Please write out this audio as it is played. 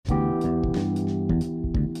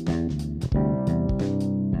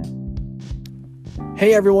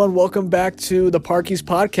Hey everyone, welcome back to the Parkies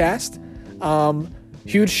podcast.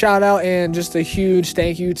 Huge shout out and just a huge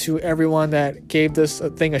thank you to everyone that gave this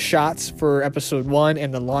thing a shot for episode 1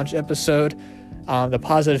 and the launch episode. The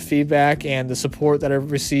positive feedback and the support that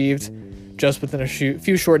I've received just within a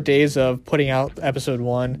few short days of putting out episode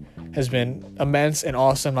 1 has been immense and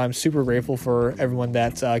awesome. I'm super grateful for everyone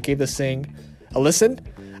that gave this thing a listen.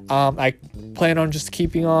 I plan on just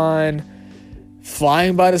keeping on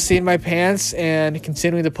flying by the seat of my pants and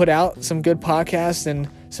continuing to put out some good podcasts and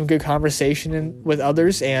some good conversation with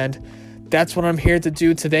others. And that's what I'm here to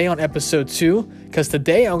do today on episode 2, because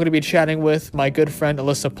today I'm going to be chatting with my good friend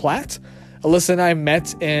Alyssa Platte. Alyssa and I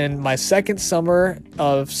met in my second summer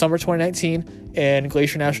of summer 2019 in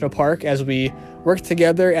Glacier National Park as we worked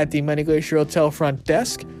together at the Many Glacier Hotel front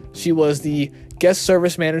desk. She was the guest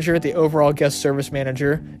service manager, the overall guest service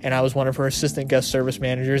manager, and I was one of her assistant guest service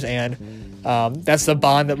managers. And that's the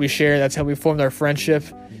bond that we share. That's how we formed our friendship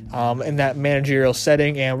in that managerial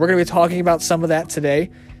setting. And we're going to be talking about some of that today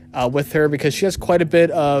with her, because she has quite a bit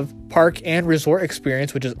of park and resort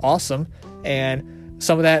experience, which is awesome. And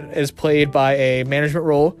some of that is played by a management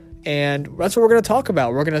role. And that's what we're going to talk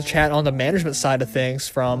about. We're going to chat on the management side of things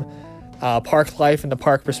from park life and the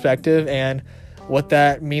park perspective, and what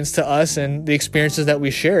that means to us and the experiences that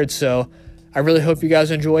we shared. So I really hope you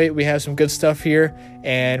guys enjoy it. We have some good stuff here.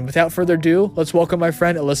 And without further ado, let's welcome my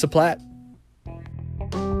friend Alyssa Platte.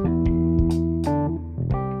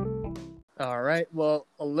 All right. Well,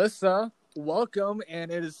 Alyssa, welcome.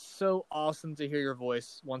 And it is so awesome to hear your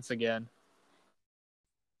voice once again.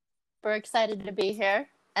 We're excited to be here.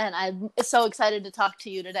 And I'm so excited to talk to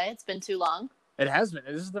you today. It's been too long. It has been.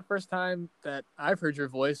 This is the first time that I've heard your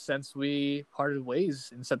voice since we parted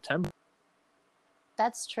ways in September.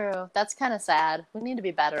 That's true. That's kind of sad. We need to be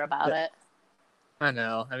better about it. I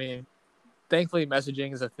know. I mean, thankfully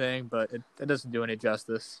messaging is a thing, but it doesn't do any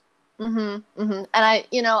justice. And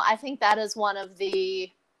I think that is one of the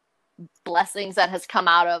blessings that has come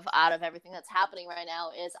out of everything that's happening right now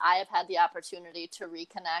is I have had the opportunity to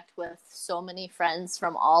reconnect with so many friends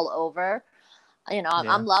from all over.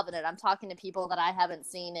 I'm loving it. I'm talking to people that I haven't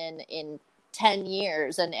seen in 10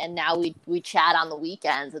 years, and now we chat on the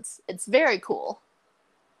weekends. It's very cool.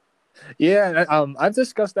 Yeah, I've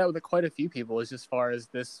discussed that with quite a few people, as far as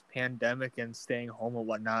this pandemic and staying home and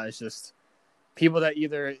whatnot. It's just people that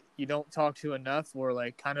either you don't talk to enough or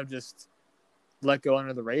like kind of just let go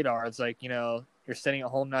under the radar. It's like, you're sitting at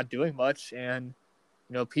home not doing much, and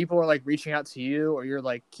people are like reaching out to you, or you're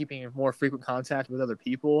like keeping more frequent contact with other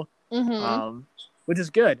people. Which is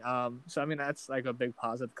good. So I mean, that's like a big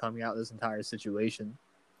positive coming out of this entire situation.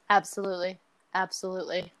 Absolutely.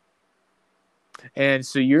 And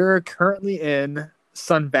so you're currently in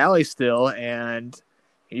Sun Valley still, and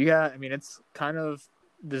it's kind of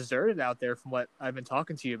deserted out there from what I've been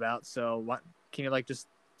talking to you about. So can you just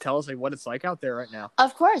tell us what it's like out there right now?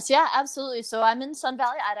 Of course. Yeah, absolutely. So I'm in Sun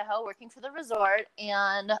Valley, Idaho, working for the resort,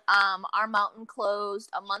 and our mountain closed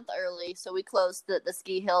a month early. So we closed the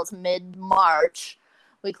ski hills mid-March.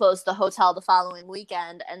 We closed the hotel the following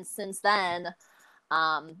weekend. And since then,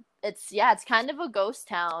 it's kind of a ghost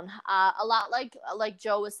town. A lot like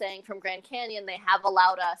Joe was saying from Grand Canyon, they have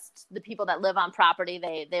allowed us, the people that live on property,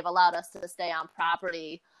 they've allowed us to stay on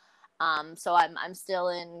property. So I'm still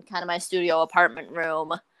in kind of my studio apartment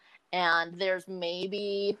room, and there's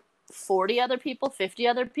maybe 50 other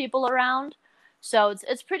people around. So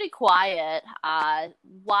it's pretty quiet.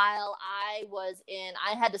 While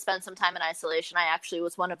I had to spend some time in isolation. I actually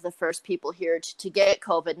was one of the first people here to get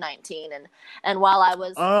COVID-19. And while I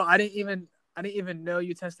was... Oh, I didn't even know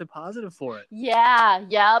you tested positive for it. Yeah.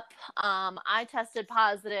 Yep. I tested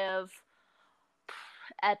positive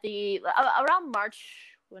at around March.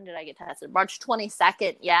 When did I get tested? March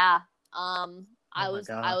 22nd. Yeah. I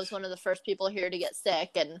was one of the first people here to get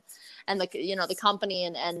sick, and the company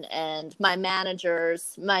and my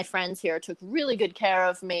managers, my friends here took really good care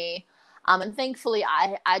of me. And thankfully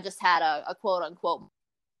I just had a quote unquote.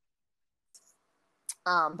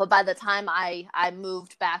 But by the time I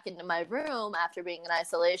moved back into my room after being in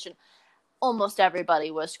isolation, almost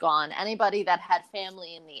everybody was gone. Anybody that had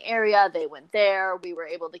family in the area, they went there. We were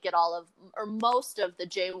able to get most of the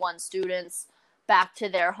J1 students back to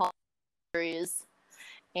their home countries.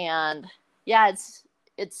 And yeah,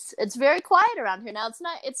 it's very quiet around here now.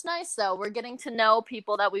 It's nice though. We're getting to know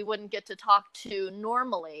people that we wouldn't get to talk to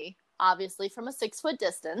normally, obviously from a 6-foot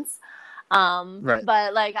distance. Right.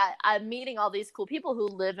 But I'm meeting all these cool people who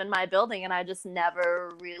live in my building, and I just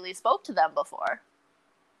never really spoke to them before.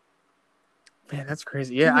 Man, that's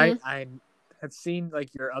crazy. Yeah, had seen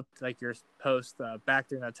like your post back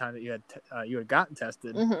during that time that you had gotten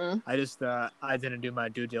tested. Mm-hmm. I didn't do my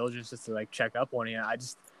due diligence just to like check up on you.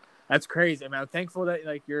 That's crazy. I mean, I'm thankful that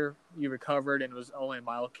like you recovered and it was only a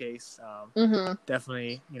mild case. Mm-hmm.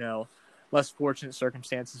 Definitely, less fortunate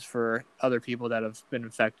circumstances for other people that have been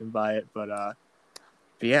infected by it. But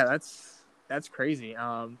yeah, that's crazy.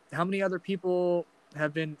 How many other people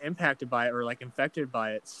have been impacted by it or like infected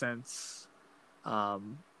by it since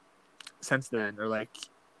then, or like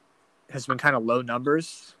has been kind of low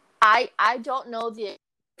numbers? I don't know the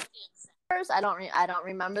numbers. I don't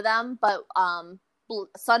remember them, but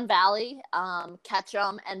Sun Valley,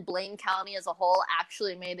 Ketchum, and Blaine County as a whole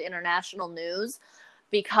actually made international news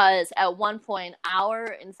because at one point our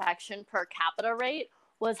infection per capita rate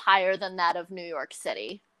was higher than that of New York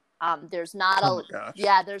City. There's not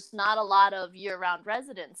there's not a lot of year-round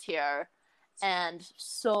residents here, and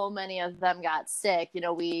so many of them got sick.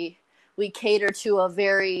 We cater to a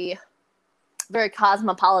very very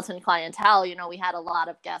cosmopolitan clientele. We had a lot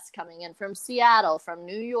of guests coming in from Seattle, from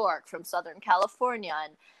New York, from Southern California,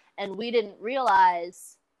 and we didn't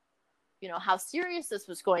realize, how serious this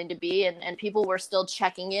was going to be, and people were still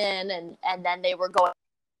checking in, and then they were going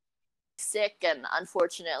sick, and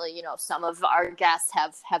unfortunately, some of our guests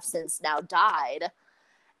have since now died,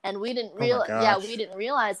 and we didn't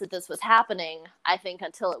realize that this was happening, I think,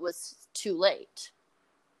 until it was too late.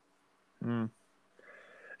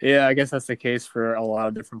 Yeah, I guess that's the case for a lot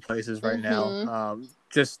of different places right Mm-hmm. now.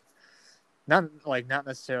 Just not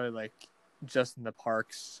necessarily like just in the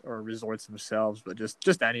parks or resorts themselves, but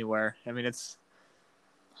just anywhere. I mean,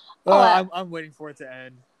 I'm waiting for it to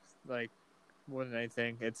end. Like more than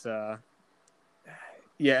anything, it's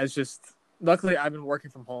it's just luckily I've been working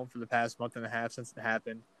from home for the past month and a half since it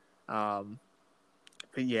happened. But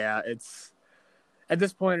yeah, it's at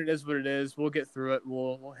this point it is what it is. We'll get through it.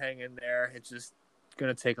 We'll hang in there. It's just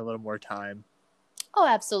going to take a little more time. Oh,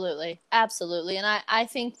 absolutely. Absolutely. And I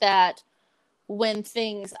think that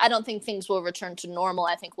I don't think things will return to normal.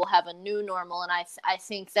 I think we'll have a new normal. And I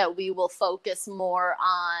think that we will focus more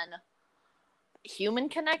on human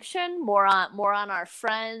connection, more on our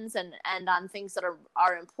friends and on things that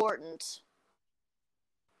are important,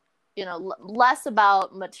 less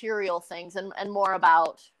about material things and more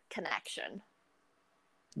about connection.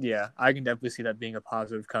 Yeah, I can definitely see that being a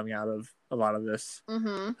positive coming out of a lot of this.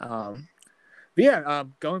 Mm-hmm. But yeah,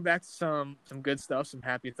 going back to some good stuff, some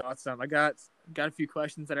happy thoughts. I got a few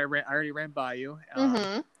questions that I already ran by you,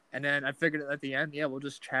 Mm-hmm. and then I figured at the end, we'll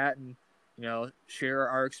just chat and share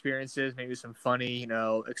our experiences, maybe some funny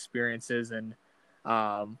experiences and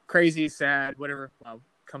crazy, sad, whatever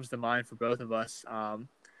comes to mind for both of us.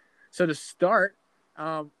 So to start,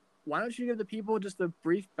 why don't you give the people just a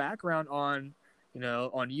brief background on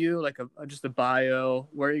on you, like just a bio,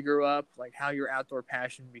 where you grew up, like how your outdoor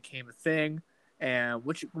passion became a thing, and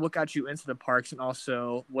what got you into the parks, and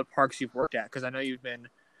also what parks you've worked at, because I know you've been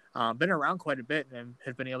around quite a bit and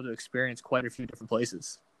have been able to experience quite a few different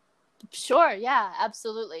places. Sure. Yeah,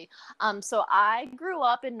 absolutely. So I grew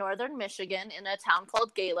up in northern Michigan in a town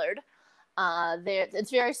called Gaylord.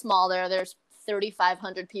 It's very small there. There's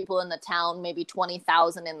 3,500 people in the town, maybe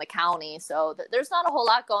 20,000 in the county. So there's not a whole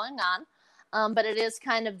lot going on. But it is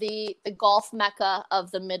kind of the golf mecca of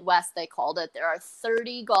the Midwest, they called it. There are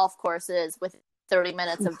 30 golf courses with 30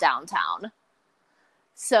 minutes of downtown.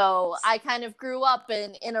 So I kind of grew up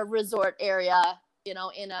in a resort area,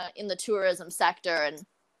 in the tourism sector. And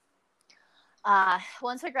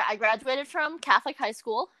once I graduated from Catholic high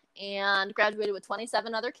school and graduated with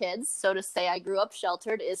 27 other kids. So to say I grew up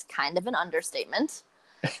sheltered is kind of an understatement.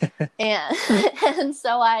 and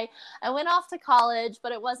so I went off to college,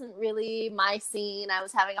 but it wasn't really my scene. I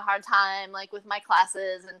was having a hard time like with my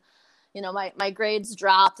classes, and my grades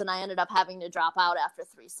dropped, and I ended up having to drop out after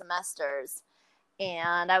 3 semesters.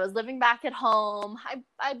 And I was living back at home.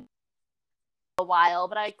 I a while,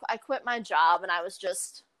 but I quit my job, and I was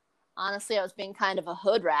just honestly I was being kind of a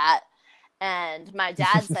hood rat. And my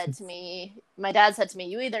dad said to me,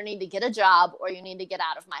 you either need to get a job or you need to get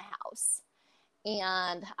out of my house.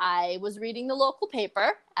 And I was reading the local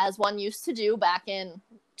paper, as one used to do back in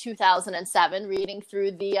 2007, reading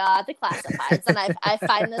through the classifieds. And I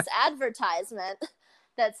find this advertisement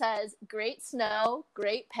that says, "Great snow,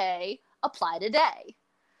 great pay, apply today."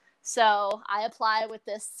 So I apply with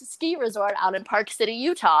this ski resort out in Park City,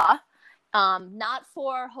 Utah. Not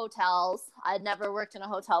for hotels. I'd never worked in a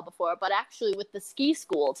hotel before, but actually with the ski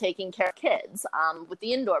school taking care of kids with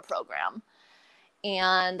the indoor program.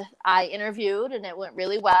 And I interviewed, and it went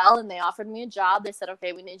really well, and they offered me a job. They said,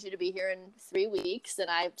 "Okay, we need you to be here in 3 weeks." And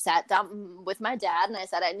I sat down with my dad, and I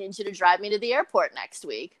said, "I need you to drive me to the airport next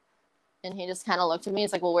week." And he just kind of looked at me.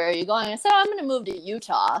 He's like, well, where are you going? I said, I'm going to move to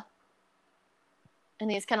Utah.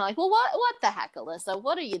 And he's kind of like, well, what the heck, Alyssa?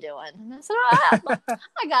 What are you doing? And I said,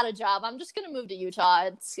 I got a job. I'm just going to move to Utah.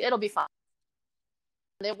 It'll be fun.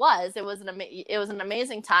 And it was an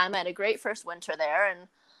amazing time. I had a great first winter there. And,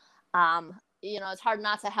 it's hard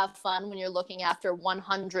not to have fun when you're looking after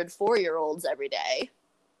 100 4-year-olds every day.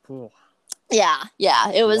 Cool. Yeah.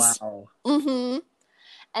 It was. Wow. Mm-hmm.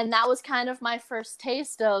 And that was kind of my first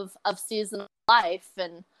taste of seasonal life.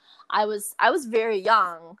 And I was very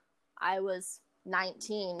young. I was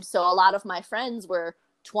 19. So a lot of my friends were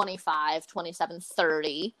 25, 27,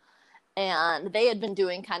 30. And they had been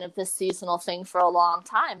doing kind of this seasonal thing for a long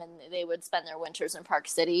time. And they would spend their winters in Park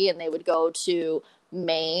City, and they would go to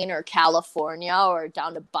Maine or California or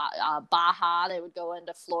down to Baja. They would go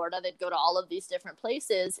into Florida. They'd go to all of these different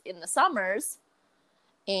places in the summers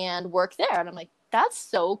and work there. And I'm like, that's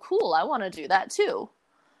so cool. I want to do that too.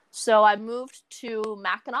 So I moved to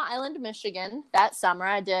Mackinac Island, Michigan that summer.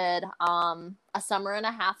 I did a summer and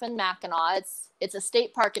a half in Mackinac. It's a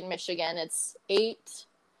state park in Michigan. It's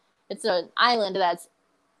an island that's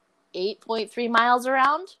 8.3 miles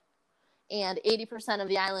around, and 80% of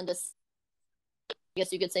the island is, I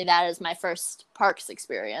guess you could say that is my first parks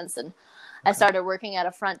experience. And I started working at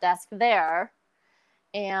a front desk there.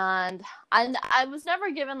 And I was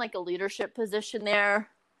never given like a leadership position there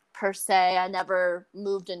per se. I never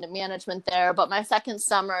moved into management there. But my second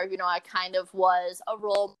summer, I kind of was a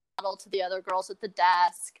role model to the other girls at the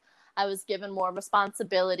desk. I was given more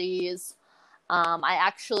responsibilities. I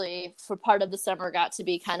actually, for part of the summer, got to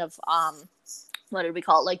be kind of, what did we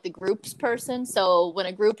call it? Like the groups person. So when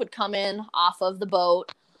a group would come in off of the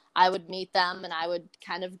boat, I would meet them and I would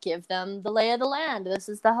kind of give them the lay of the land. This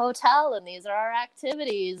is the hotel and these are our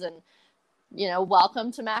activities. And,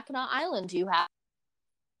 welcome to Mackinac Island.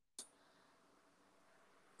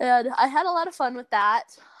 And I had a lot of fun with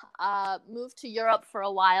that. Moved to Europe for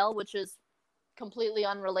a while, which is completely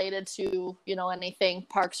unrelated to, anything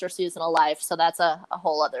parks or seasonal life. So that's a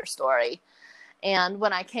whole other story. And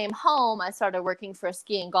when I came home, I started working for a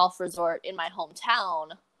ski and golf resort in my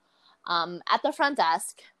hometown at the front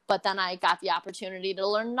desk. But then I got the opportunity to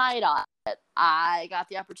learn night audit. I got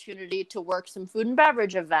the opportunity to work some food and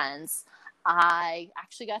beverage events. I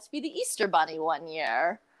actually got to be the Easter Bunny one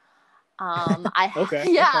year. Okay.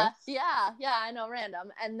 Yeah, I know,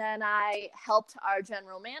 random. And then I helped our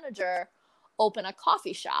general manager open a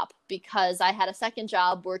coffee shop because I had a second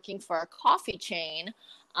job working for a coffee chain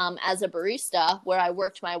as a barista, where I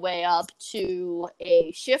worked my way up to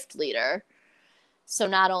a shift leader. So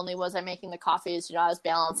not only was I making the coffees, I was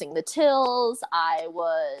balancing the tills, I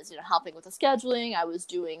was, helping with the scheduling, I was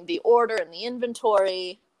doing the order and the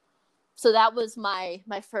inventory. So that was my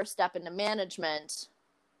first step into management.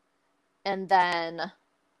 And then,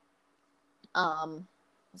 what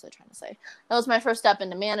was I trying to say? That was my first step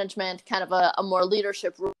into management, kind of a more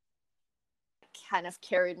leadership role, kind of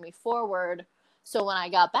carried me forward. So when I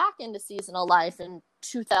got back into seasonal life in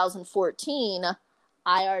 2014,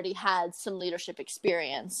 I already had some leadership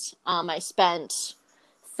experience. I spent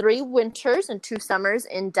 3 winters and 2 summers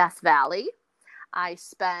in Death Valley. I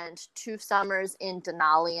spent 2 summers in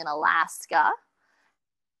Denali in Alaska.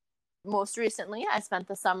 Most recently, I spent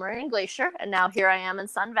the summer in Glacier, and now here I am in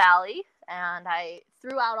Sun Valley. And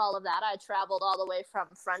throughout all of that, I traveled all the way from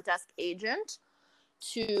front desk agent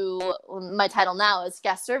to my title now is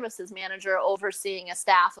guest services manager, overseeing a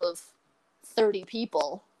staff of 30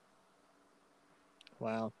 people.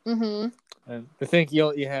 Wow. Mm-hmm. And I think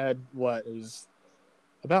you had what? It was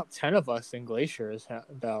about 10 of us in Glacier is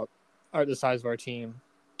about the size of our team.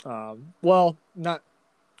 Well, not,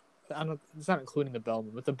 I don't, it's not including the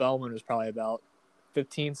Bellman, but the Bellman was probably about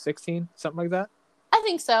 15, 16, something like that. I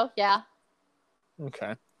think so. Yeah.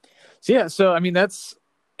 Okay. So yeah, so I mean that's,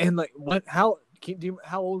 and like how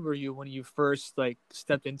old were you when you first like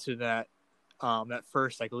stepped into that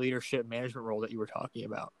first like leadership management role that you were talking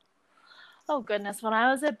about? Oh goodness, when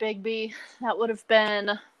I was at Bigby, that would have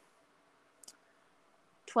been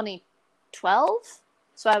 2012.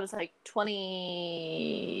 So I was like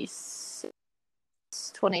 20.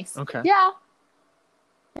 Okay. Yeah,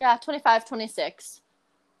 25, 26.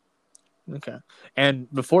 Okay.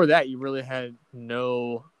 And before that, you really had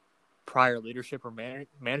no prior leadership or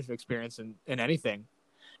management experience in anything.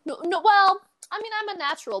 No, well, I mean, I'm a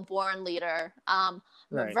natural born leader. I'm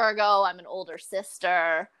Right. a Virgo. I'm an older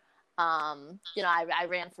sister. I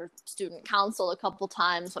ran for student council a couple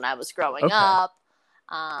times when I was growing up.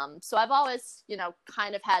 So I've always,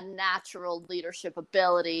 kind of had natural leadership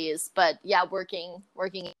abilities. But yeah, working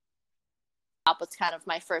up was kind of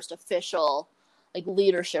my first official like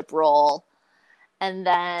leadership role. And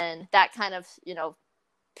then that kind of,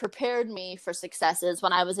 prepared me for successes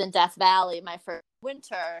when I was in Death Valley my first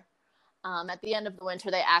winter. At the end of the winter,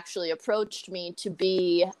 they actually approached me to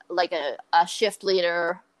be like a shift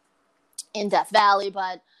leader in Death Valley,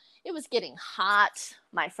 but it was getting hot.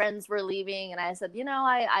 My friends were leaving, and I said,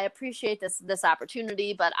 I appreciate this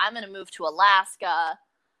opportunity, but I'm going to move to Alaska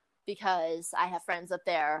because I have friends up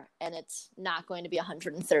there, and it's not going to be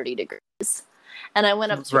 130 degrees. And I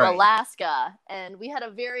went up to Alaska, and we had a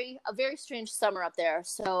very strange summer up there.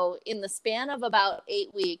 So in the span of about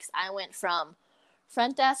 8 weeks, I went from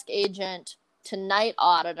front desk agent to night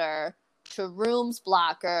auditor to rooms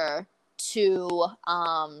blocker to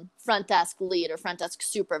front desk lead or front desk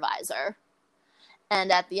supervisor. And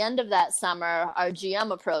at the end of that summer, our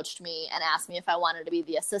GM approached me and asked me if I wanted to be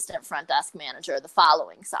the assistant front desk manager the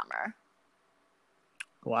following summer.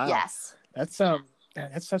 Wow. Yes. That's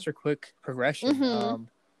such a quick progression.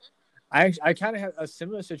 I kind of had a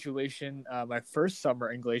similar situation my first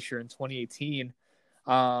summer in Glacier in 2018.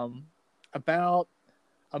 About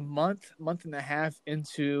a month and a half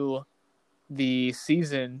into the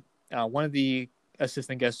season, one of the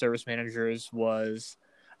assistant guest service managers was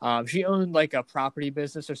she owned like a property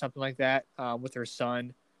business or something like that with her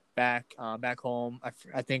son back home.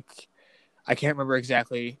 I think I can't remember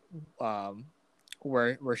exactly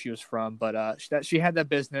where she was from, but she had that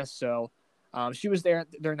business. So she was there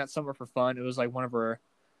during that summer for fun. It was like one of her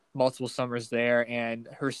multiple summers there, and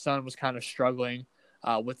her son was kind of struggling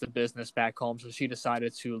with the business back home. So she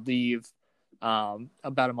decided to leave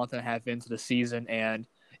about a month and a half into the season, and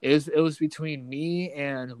it was between me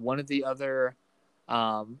and one of the other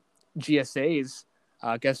GSAs,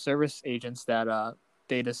 guest service agents, that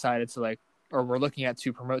they decided to or were looking at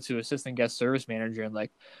to promote to assistant guest service manager. And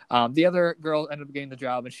the other girl ended up getting the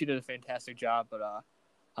job, and she did a fantastic job. But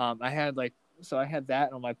I had that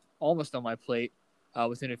almost on my plate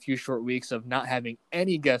within a few short weeks of not having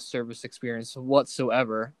any guest service experience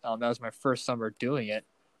whatsoever. That was my first summer doing it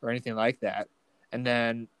or anything like that. And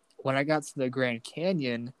then when I got to the Grand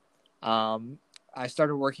Canyon, I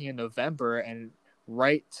started working in November, and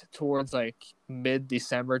right towards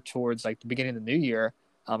mid-December, towards the beginning of the new year,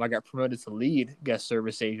 I got promoted to lead guest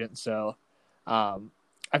service agent. So I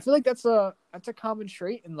feel like that's a common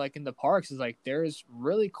trait in the parks, is there's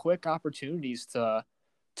really quick opportunities to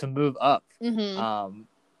move up. And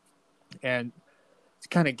to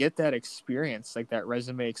kind of get that experience, that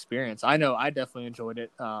resume experience. I know I definitely enjoyed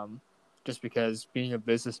it, just because being a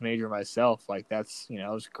business major myself, that's, it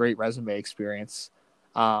was a great resume experience.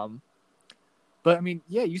 But I mean,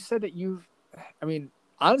 yeah, you said that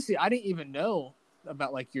honestly, I didn't even know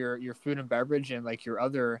about your food and beverage and your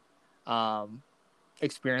other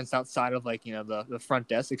experience outside of the front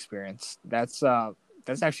desk experience. That's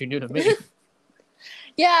actually new to me.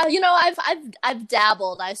 Yeah, I've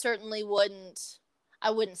dabbled. I certainly wouldn't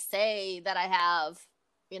say that I have,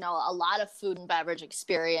 a lot of food and beverage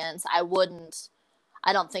experience. I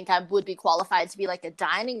don't think I would be qualified to be a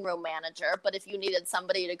dining room manager, but if you needed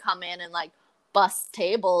somebody to come in and bust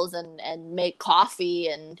tables and make coffee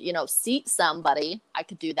and, seat somebody, I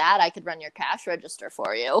could do that. I could run your cash register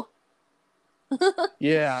for you.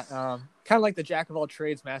 Yeah. Kind of like the jack of all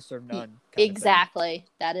trades, master of none. Exactly.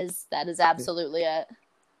 That is absolutely it.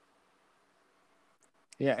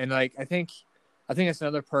 Yeah. And I think that's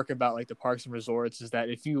another perk about the parks and resorts, is that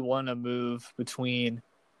if you want to move between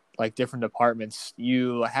different departments,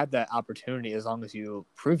 you have that opportunity as long as you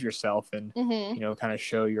prove yourself and kind of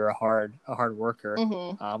show you're a hard worker.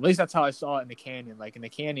 At least that's how I saw it in the canyon. In the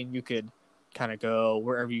canyon, you could kind of go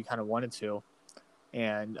wherever you kind of wanted to,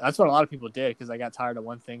 and that's what a lot of people did, because I got tired of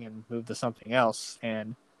one thing and moved to something else.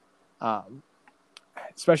 And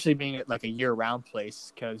especially being at a year-round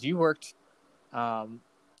place, because you worked you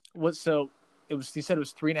said it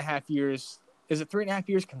was 3.5 years. Is it 3.5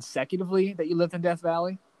 years consecutively that you lived in Death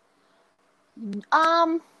Valley? It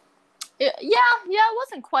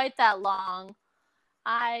wasn't quite that long.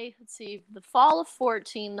 Let's see, the fall of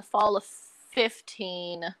 14, the fall of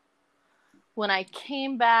 15. When I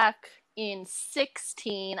came back in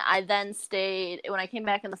 16, when I came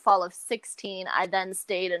back in the fall of 16, I then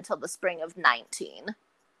stayed until the spring of 19.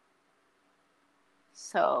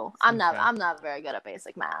 So I'm not very good at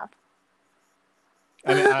basic math.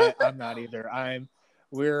 I mean, I'm not either. I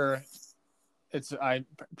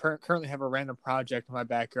currently have a random project in my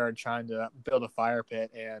backyard trying to build a fire pit,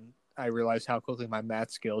 and I realize how quickly my math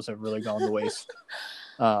skills have really gone to waste.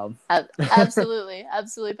 Absolutely.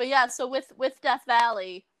 But yeah, so with Death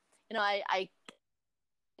Valley, I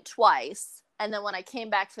twice, and then when I came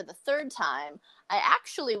back for the third time, I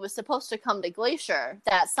actually was supposed to come to Glacier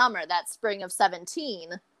that summer, that spring of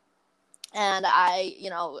 17. And I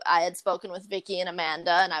had spoken with Vicky and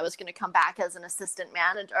Amanda, and I was going to come back as an assistant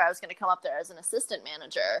manager. I was going to come up there as an assistant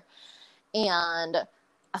manager. And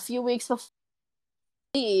a few weeks before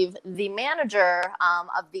I leave, the manager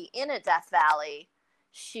of the inn at Death Valley,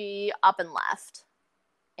 she up and left.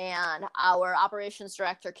 And our operations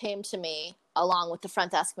director came to me along with the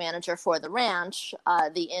front desk manager for the ranch,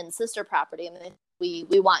 the inn sister property, and we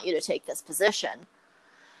want you to take this position.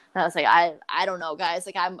 And I was like, I don't know, guys.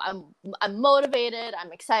 Like, I'm motivated.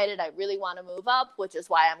 I'm excited. I really want to move up, which is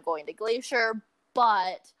why I'm going to Glacier.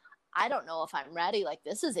 But I don't know if I'm ready. Like,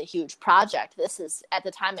 this is a huge project. This is, at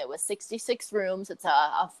the time, it was 66 rooms. It's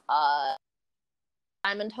a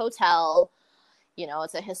diamond hotel. You know,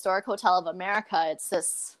 it's a historic hotel of America. It's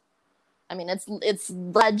this, I mean, it's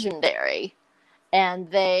legendary.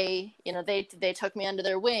 And they took me under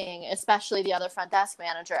their wing, especially the other front desk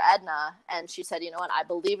manager, Edna. And she said, you know what, I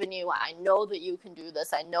believe in you. I know that you can do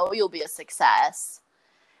this. I know you'll be a success.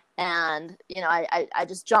 And, I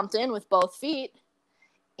just jumped in with both feet.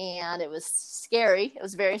 And it was scary. It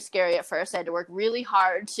was very scary at first. I had to work really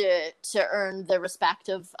hard to earn the respect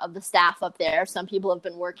of the staff up there. Some people have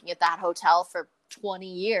been working at that hotel for 20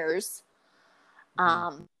 years.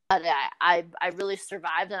 But I really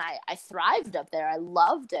survived, and I thrived up there. I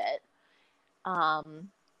loved it. And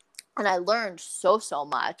I learned so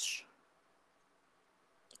much.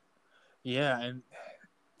 Yeah, and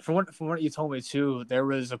from what you told me too, there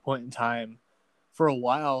was a point in time for a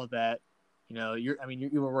while that, you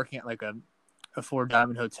were working at like a Four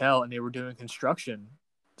Diamond hotel, and they were doing construction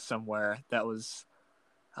somewhere that was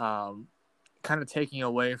kind of taking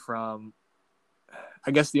away from,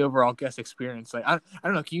 I guess, the overall guest experience. Like, I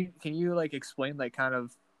don't know. Can you like explain like kind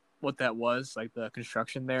of what that was, like the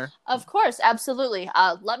construction there? Of course, absolutely.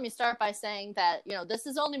 Let me start by saying that, this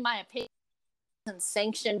is only my opinion,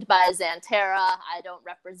 sanctioned by Xanterra. I don't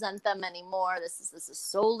represent them anymore. This is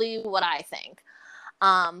solely what I think.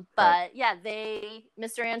 But Right. yeah,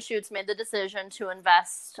 Mr. Anschutz made the decision to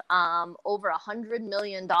invest over $100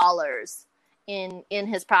 million in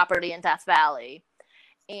his property in Death Valley.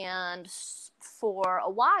 And for a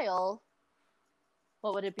while,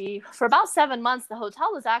 what would it be? For about 7 months, the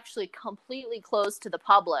hotel was actually completely closed to the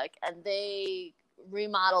public, and they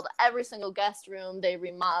remodeled every single guest room. They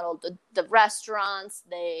remodeled the restaurants,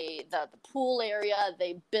 the pool area.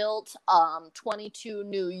 They built 22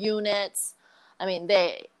 new units. I mean,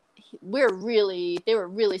 they were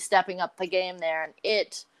really stepping up the game there, and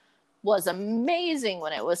it was amazing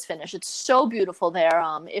when it was finished. It's so beautiful there.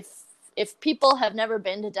 If people have never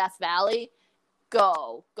been to Death Valley,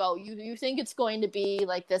 go. You think it's going to be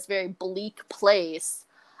like this very bleak place.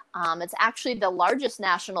 It's actually the largest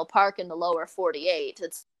national park in the lower 48.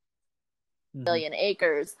 It's a million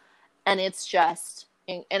acres, and it's just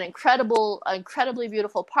an incredibly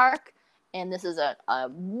beautiful park. And this is a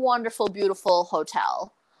wonderful, beautiful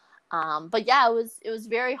hotel. But yeah, it was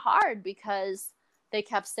very hard because they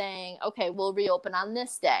kept saying, okay, we'll reopen on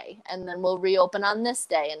this day, and then we'll reopen on this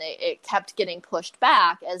day. And it kept getting pushed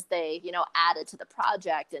back as they, added to the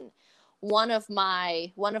project. And one of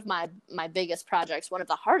my biggest projects, one of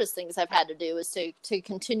the hardest things I've had to do is to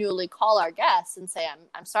continually call our guests and say,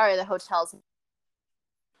 I'm sorry, the hotel's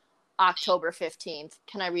October 15th.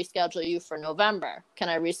 Can I reschedule you for November? Can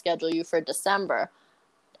I reschedule you for December?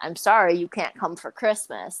 I'm sorry, you can't come for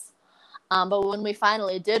Christmas. But when we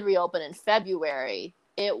finally did reopen in February,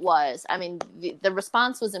 it was, the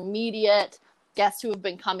response was immediate. Guests who have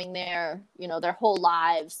been coming there, their whole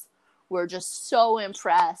lives were just so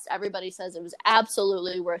impressed. Everybody says it was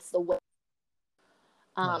absolutely worth the wait.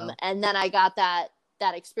 Wow. And then I got that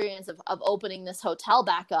experience of opening this hotel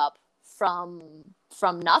back up from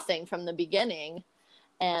nothing, from the beginning,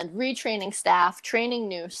 and retraining staff, training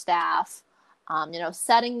new staff,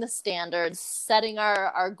 setting the standards, setting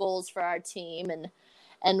our goals for our team,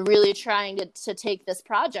 and really trying to take this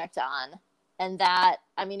project on. And that,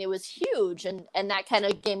 it was huge. And that kind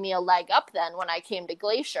of gave me a leg up then when I came to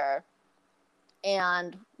Glacier.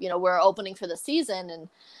 And, we're opening for the season,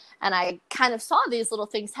 and I kind of saw these little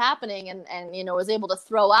things happening and was able to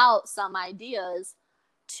throw out some ideas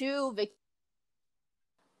to Vicky.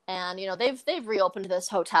 And, they've reopened this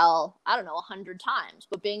hotel, I don't know, 100 times,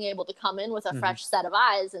 but being able to come in with a fresh set of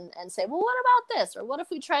eyes and say, well, what about this? Or what if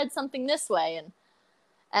we tried something this way?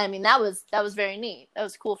 And that was very neat. That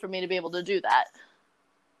was cool for me to be able to do that.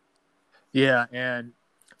 Yeah. And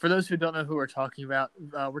for those who don't know who we're talking about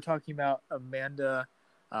Amanda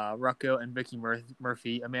Rucco and Vicky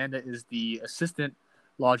Murphy. Amanda is the assistant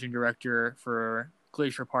lodging director for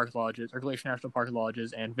Glacier Park Lodges, or Glacier National Park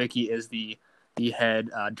Lodges, and Vicky is the head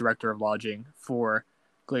director of lodging for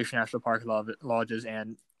Glacier National Park Lodges.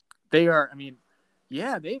 And they are. I mean,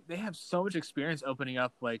 yeah, they have so much experience opening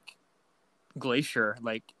up like Glacier,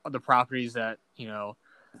 like the properties that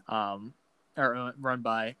are run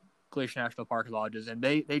by Glacier National Park lodges, and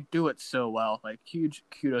they do it so well. Like huge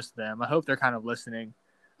kudos to them. I hope they're kind of listening,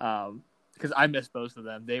 because I miss both of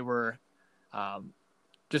them. They were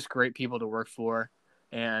just great people to work for,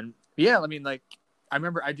 and yeah, I mean, like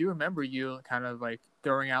I do remember you kind of like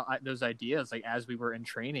throwing out those ideas like as we were in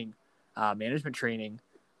training, management training,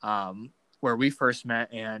 where we first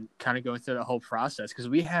met, and kind of going through the whole process, because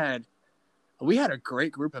we had a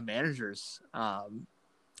great group of managers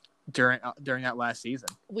during that last season.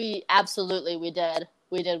 We did.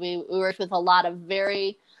 We worked with a lot of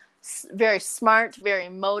very, very smart, very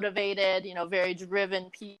motivated, very driven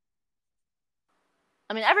people.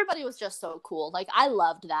 I mean, everybody was just so cool. Like, I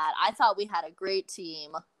loved that. I thought we had a great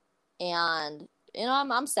team, and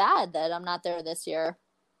I'm sad that I'm not there this year.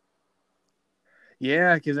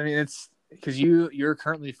 Yeah, because I mean, it's because you're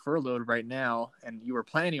currently furloughed right now, and you were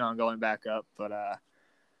planning on going back up, but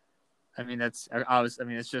I mean, it's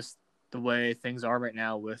just the way things are right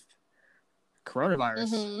now with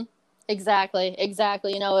coronavirus. Mm-hmm. Exactly. It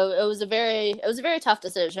was a very tough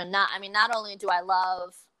decision. Not only do I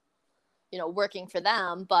love, working for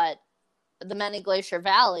them, but the Many Glacier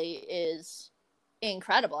Valley is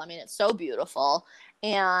incredible. I mean, it's so beautiful,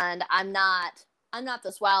 and I'm not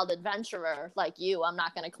this wild adventurer like you. I'm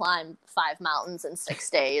not going to climb 5 mountains in 6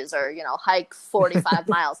 days, or hike 45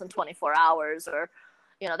 miles in 24 hours, or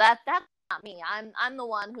that's not me. I'm the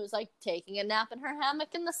one who's like taking a nap in her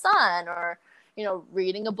hammock in the sun, or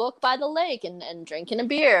reading a book by the lake and drinking a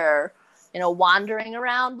beer, wandering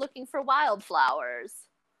around looking for wildflowers.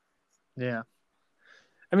 Yeah,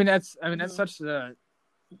 I mean that's Mm-hmm. such the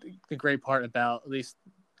great part about, at least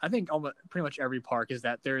I think almost pretty much every park, is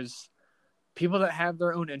that there's people that have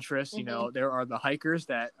their own interests. Mm-hmm. There are the hikers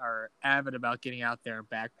that are avid about getting out there and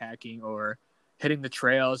backpacking or hitting the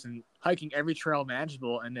trails and hiking every trail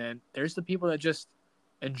manageable, and then there's the people that just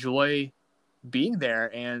enjoy being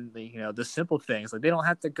there and the simple things. Like, they don't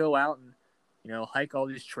have to go out and hike all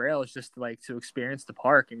these trails just to experience the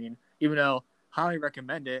park. I mean, even though highly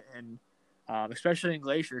recommend it, and especially in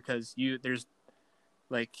Glacier, because there's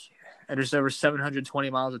over 720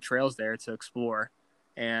 miles of trails there to explore.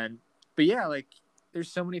 But yeah, like,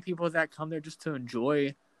 there's so many people that come there just to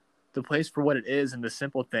enjoy the place for what it is, and the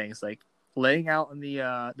simple things, like laying out on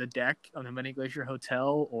the deck on the Many Glacier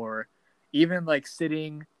Hotel, or even like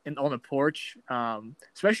sitting on the porch,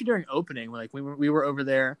 especially during opening. Like, we were over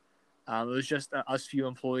there. It was just us few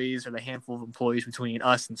employees, or the handful of employees between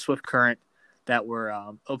us and Swift Current, that were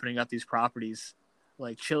opening up these properties,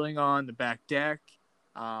 like chilling on the back deck,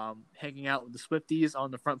 hanging out with the Swifties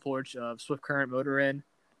on the front porch of Swift Current Motor Inn.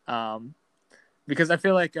 Because I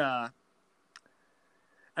feel like, I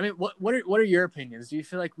mean, what are your opinions? Do you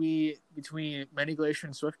feel like between Many Glacier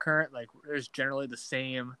and Swift Current, like, there's generally the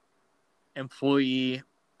same employee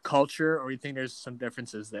culture, or do you think there's some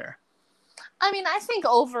differences there? I mean, I think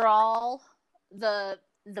overall the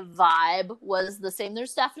vibe was the same.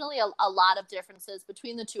 There's definitely a lot of differences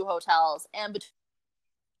between the two hotels, and between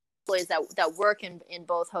employees that work in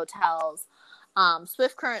both hotels.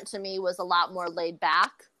 Swift Current to me was a lot more laid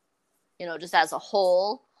back, just as a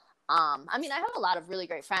whole. I mean, I have a lot of really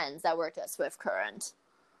great friends that worked at Swift Current.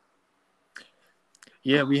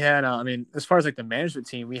 Yeah, we had, I mean, as far as like the management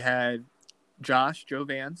team, we had Joe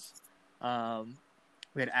Vance,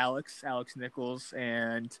 we had Alex Nichols,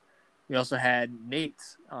 and we also had Nate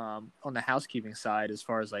on the housekeeping side, as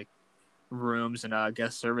far as like rooms and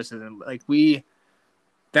guest services. And like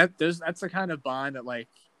that's the kind of bond that, like,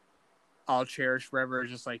 I'll cherish forever.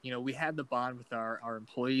 Just like, we had the bond with our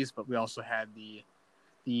employees, but we also had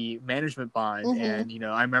the management bond. Mm-hmm. And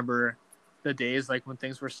I remember the days like when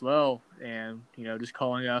things were slow, and just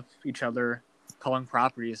calling up each other, calling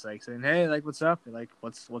properties, like saying, hey, like, what's up, like,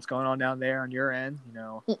 what's going on down there on your end.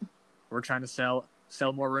 We're trying to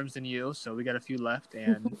sell more rooms than you, so we got a few left,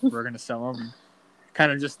 and we're gonna sell them.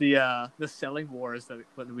 Kind of just the selling wars that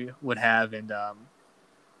we would have. And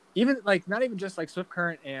even like, not even just like Swift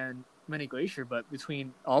Current and Many Glacier, but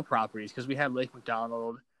between all properties, because we had Lake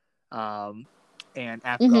McDonald, and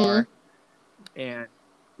Apgar, Mm-hmm. and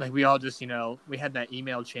like, we all just we had that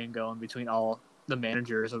email chain going between all the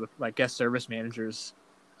managers, or the like guest service managers,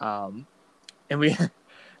 and we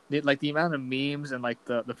like the amount of memes and like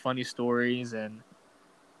the funny stories and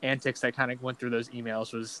antics that kind of went through those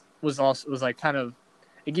emails was like, kind of,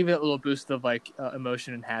 it gave it a little boost of like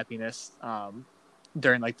emotion and happiness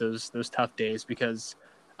during like those tough days, because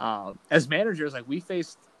as managers, like, we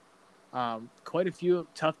faced quite a few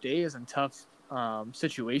tough days and tough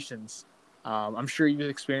situations I'm sure you've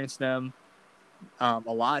experienced them a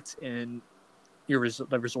lot in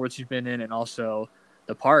the resorts you've been in, and also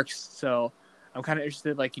the parks. So I'm kind of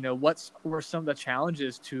interested, like, what were some of the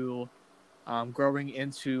challenges to growing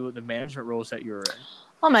into the management roles that you're in?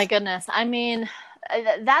 Oh my goodness. I mean,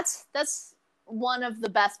 that's one of the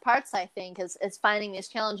best parts, I think, is finding these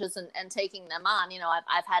challenges and taking them on.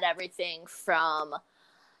 I've had everything from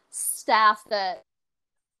staff that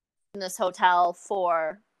in this hotel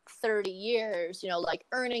for 30 years, like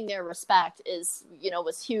earning their respect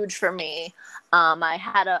was huge for me. I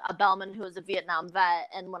had a bellman who was a Vietnam vet,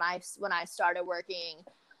 and when I started working,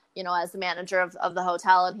 as the manager of the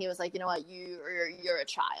hotel, and he was like, what, you're a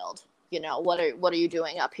child. What are you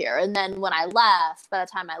doing up here? And then when I left, by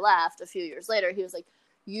the time I left a few years later, he was like,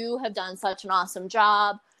 you have done such an awesome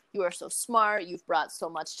job. You are so smart. You've brought so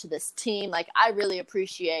much to this team. Like, I really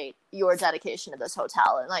appreciate your dedication to this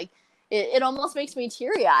hotel. And like, it almost makes me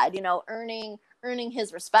teary-eyed, earning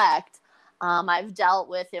his respect. I've dealt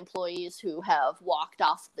with employees who have walked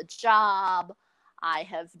off the job. I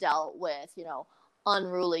have dealt with,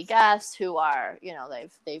 unruly guests who are,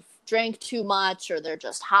 they've drank too much, or they're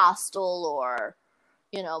just hostile, or,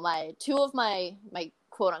 two of my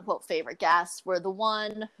quote unquote favorite guests were the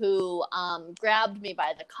one who grabbed me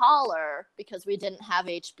by the collar because we didn't have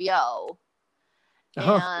HBO.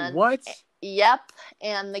 And what? Yep.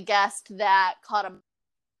 And the guest that caught a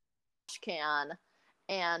can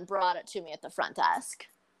and brought it to me at the front desk.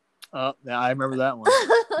 Oh, yeah, I remember that one.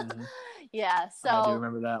 Mm-hmm. Yeah. So I do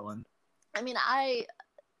remember that one. I mean, I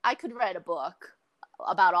could write a book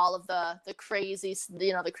about all of the crazy,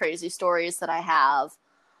 the crazy stories that I have,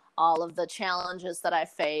 all of the challenges that I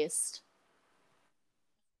faced.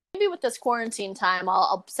 Maybe with this quarantine time,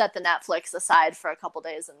 I'll set the Netflix aside for a couple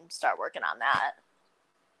days and start working on that.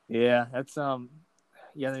 Yeah, that's the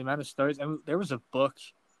amount of stories. I mean, there was a book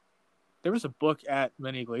at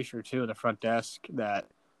Many Glacier too, in the front desk, that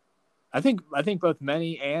I think both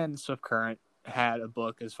Many and Swift Current had a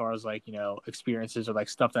book as far as like, experiences or like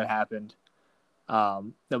stuff that happened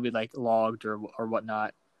that'll be like logged or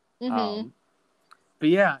whatnot. Mm-hmm. But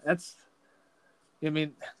yeah, I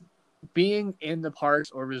mean, being in the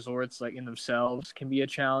parks or resorts like in themselves can be a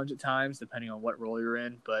challenge at times depending on what role you're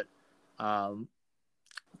in. But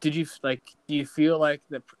do you feel like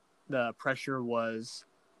the pressure was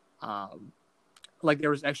like there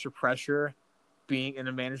was extra pressure being in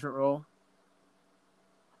a management role?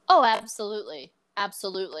 Oh, absolutely.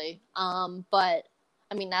 Absolutely. But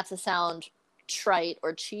I mean, not to sound trite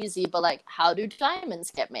or cheesy, but like, how do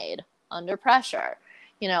diamonds get made under pressure?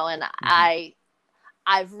 And Mm-hmm.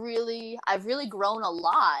 I've really grown a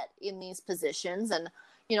lot in these positions, and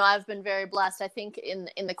I've been very blessed. I think in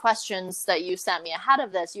the questions that you sent me ahead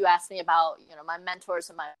of this, you asked me about my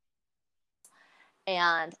mentors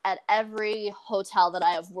and at every hotel that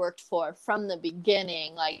I have worked for from the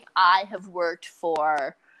beginning, like, I have worked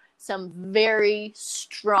for some very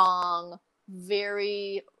strong,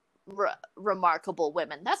 very remarkable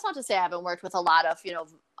women. That's not to say I haven't worked with a lot of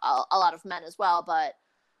a lot of men as well, but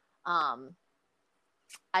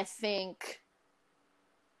I think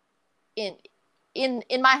in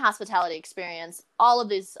my hospitality experience, all of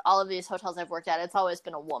these hotels I've worked at, it's always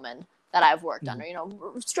been a woman that I've worked Mm-hmm.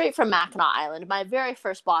 under. Straight from Mackinac Island, my very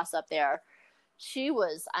first boss up there, she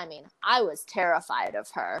was. I mean, I was terrified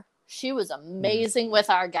of her. She was amazing with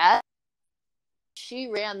our guests. She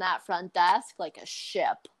ran that front desk like a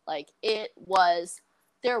ship. Like,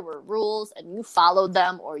 there were rules, and you followed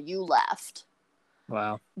them or you left.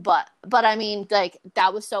 Wow. But I mean, like,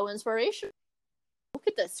 that was so inspirational. Look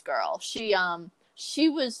at this girl. She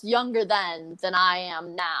was younger then than I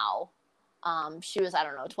am now. She was, I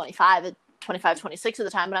don't know, 25, 26 at the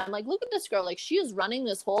time. But I'm like, look at this girl. Like, she is running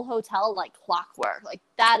this whole hotel like clockwork. Like,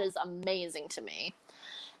 that is amazing to me.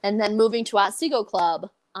 And then moving to Otsego Club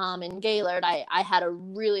in Gaylord, I had a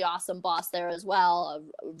really awesome boss there as well,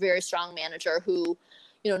 a very strong manager who,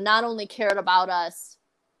 not only cared about us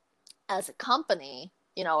as a company,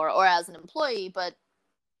 or as an employee, but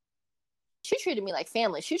she treated me like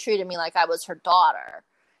family. She treated me like I was her daughter.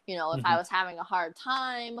 If Mm-hmm. I was having a hard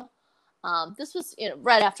time, this was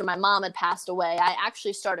right after my mom had passed away. I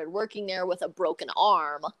actually started working there with a broken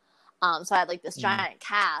arm. So I had like this giant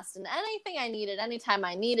cast, and anything I needed, anytime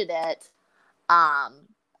I needed it,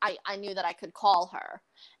 I knew that I could call her.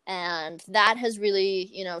 And that has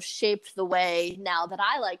really, shaped the way now that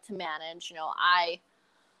I like to manage.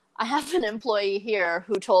 I have an employee here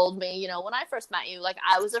who told me, when I first met you, like,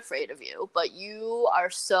 I was afraid of you, but you're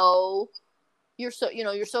so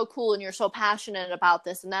cool and you're so passionate about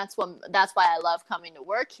this. And that's why I love coming to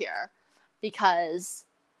work here, because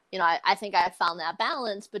I think I found that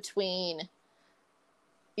balance between,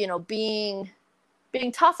 being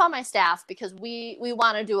tough on my staff because we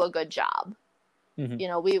want to do a good job.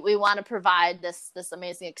 Mm-hmm. We want to provide this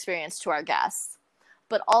amazing experience to our guests,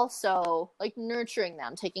 but also like nurturing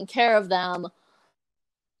them, taking care of them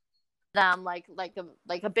like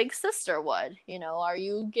a big sister would. Are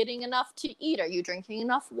you getting enough to eat? Are you drinking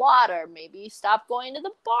enough water? Maybe stop going to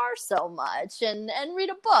the bar so much and read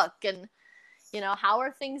a book. And how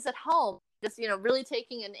are things at home? Just really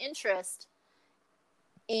taking an interest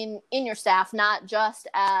in your staff, not just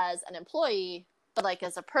as an employee, but like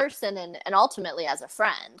as a person and ultimately as a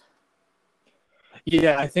friend.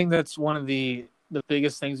 Yeah, I think that's one of the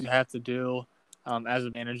biggest things you have to do as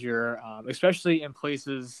a manager, especially in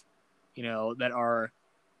places, that are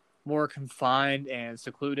more confined and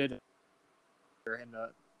secluded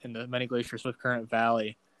in the Many Glacier Swift Current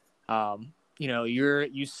Valley.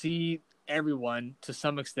 You see everyone to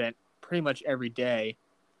some extent pretty much every day.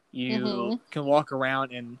 You can walk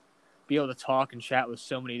around and be able to talk and chat with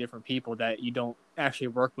so many different people that you don't actually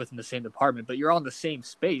work with in the same department, but you're all in the same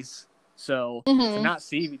space. So to not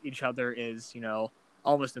see each other is,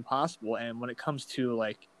 almost impossible. And when it comes to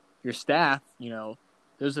like your staff,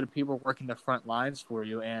 those are the people working the front lines for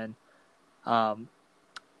you, and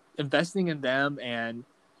investing in them and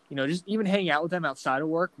just even hanging out with them outside of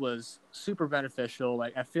work was super beneficial.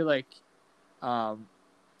 Like I feel like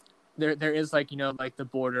there is like like the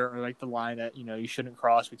border or like the line that you shouldn't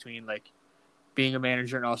cross between like being a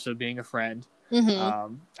manager and also being a friend.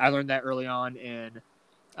 I learned that early on in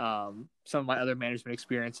some of my other management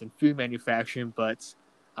experience in food manufacturing, but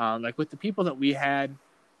like with the people that we had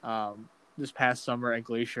this past summer at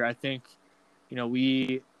Glacier, I think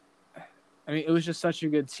it was just such a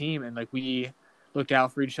good team, and like we looked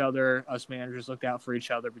out for each other. Us managers looked out for each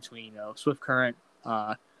other between Swift Current,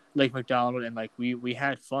 Lake McDonald, and like we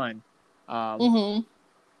had fun. So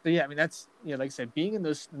yeah, that's like I said, being in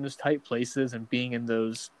those tight places and being in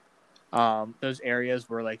those areas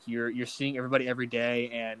where like you're seeing everybody every day,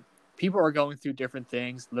 and people are going through different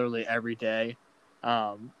things literally every day.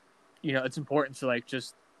 It's important to like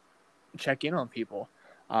just check in on people,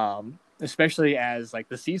 especially as like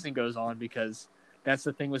the season goes on, because that's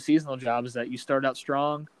the thing with seasonal jobs, that you start out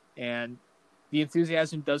strong and the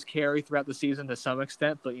enthusiasm does carry throughout the season to some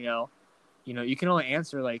extent, but you can only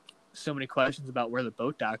answer like so many questions about where the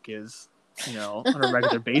boat dock is, on a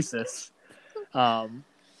regular basis.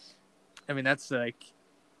 That's like,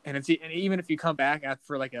 and even if you come back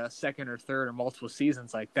after like a second or third or multiple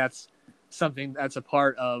seasons, like that's something that's a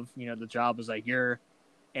part of the job, is like you're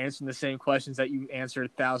answering the same questions that you answered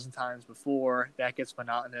 1,000 times before. That gets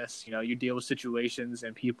monotonous. You deal with situations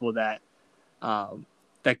and people that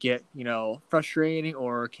get frustrating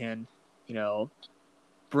or can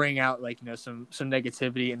bring out like some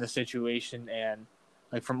negativity in the situation. And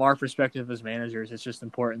like from our perspective as managers, it's just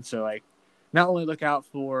important to like not only look out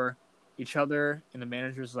for each other and the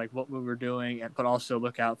managers, like what we were doing, but also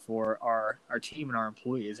look out for our team and our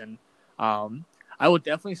employees. And I would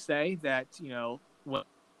definitely say that when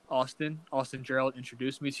Austin Gerald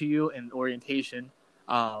introduced me to you in orientation,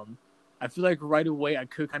 I feel like right away I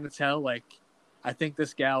could kind of tell, like, I think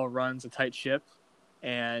this gal runs a tight ship,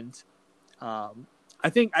 and I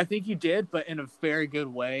think you did, but in a very good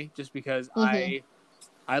way, just because I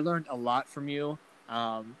learned a lot from you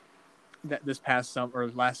that this past summer or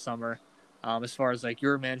last summer, as far as like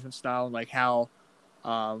your management style and like how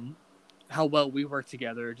well we work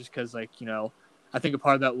together. Just because like I think a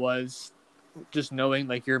part of that was just knowing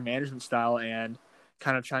like your management style and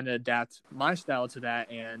kind of trying to adapt my style to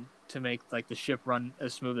that, and to make like the ship run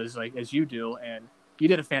as smooth as you do. And you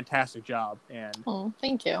did a fantastic job. And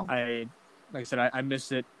thank you. Like I said, I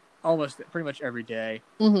miss it almost pretty much every day.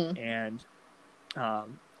 And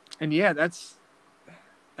yeah,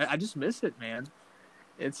 I just miss it, man.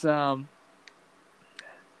 It's one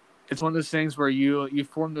of those things where you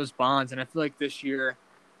form those bonds. And I feel like this year,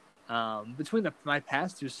 between my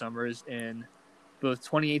past 2 summers in both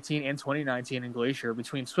 2018 and 2019 in Glacier,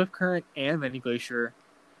 between Swift Current and Many Glacier,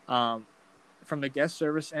 from the guest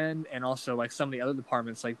service end and also like some of the other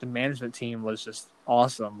departments, like the management team was just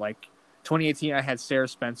awesome. Like 2018, I had Sarah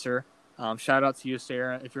Spencer. Shout out to you,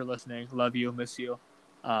 Sarah, if you're listening. Love you, miss you.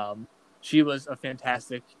 She was a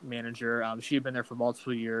fantastic manager. She had been there for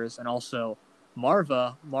multiple years. And also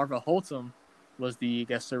Marva Holtum was the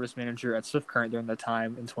guest service manager at Swift Current during that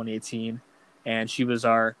time in 2018. And she was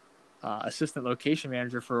our assistant location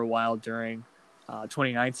manager for a while during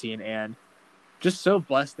 2019. And just so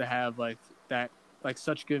blessed to have like that, like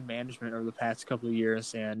such good management over the past couple of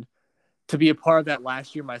years. And to be a part of that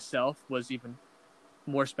last year myself was even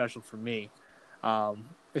more special for me.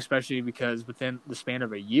 especially because within the span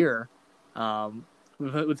of a year,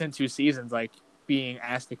 within 2 seasons, like being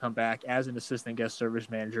asked to come back as an assistant guest service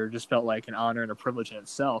manager just felt like an honor and a privilege in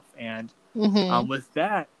itself. And with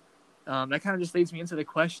that, that kind of just leads me into the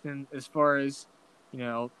question as far as,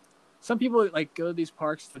 some people like go to these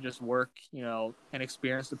parks to just work, and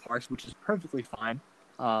experience the parks, which is perfectly fine.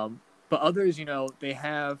 But others, they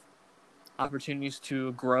have opportunities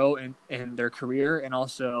to grow in their career and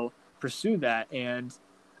also pursue that. And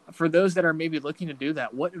for those that are maybe looking to do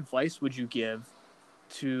that, what advice would you give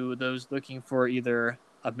to those looking for either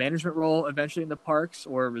a management role eventually in the parks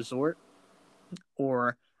or a resort,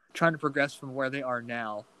 or trying to progress from where they are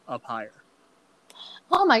now up higher?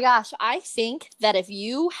 Oh my gosh, I think that if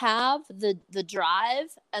you have the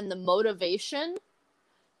drive and the motivation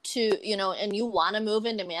to, and you want to move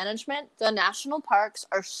into management, the national parks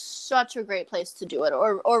are such a great place to do it,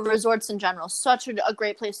 or resorts in general, such a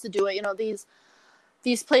great place to do it.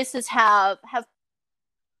 These places have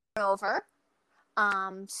turnover.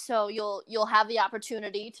 So you'll have the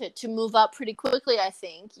opportunity to move up pretty quickly. I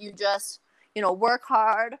think you just, work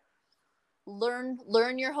hard,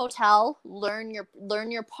 learn your hotel, learn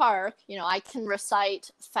your park. I can recite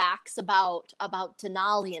facts about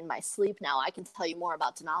Denali in my sleep now. I can tell you more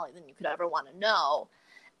about Denali than you could ever want to know.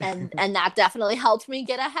 And that definitely helped me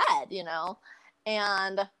get ahead,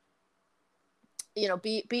 and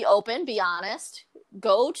be open, be honest,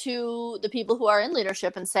 go to the people who are in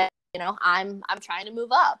leadership and say, I'm trying to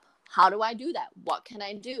move up. How do I do that? What can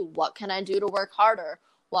I do? What can I do to work harder?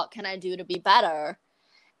 What can I do to be better?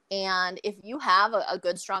 And if you have a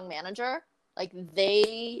good, strong manager, like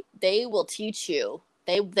they will teach you.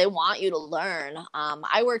 They want you to learn.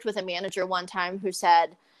 I worked with a manager one time who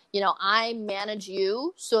said, I manage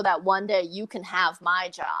you so that one day you can have my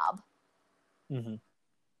job. Mm-hmm.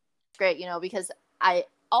 Great, because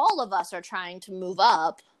all of us are trying to move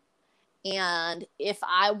up. And if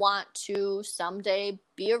I want to someday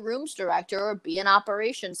be a rooms director or be an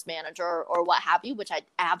operations manager or what have you, which I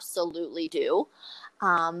absolutely do,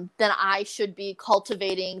 then I should be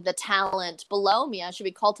cultivating the talent below me. I should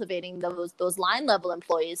be cultivating those line level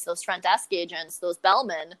employees, those front desk agents, those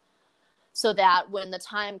bellmen, so that when the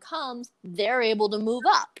time comes, they're able to move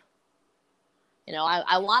up.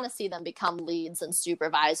 I want to see them become leads and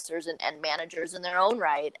supervisors and managers in their own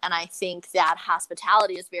right. And I think that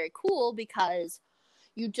hospitality is very cool because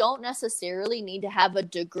you don't necessarily need to have a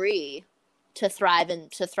degree to thrive in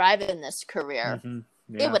this career. Mm-hmm.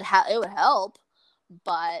 Yeah. It would help,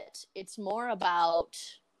 but it's more about,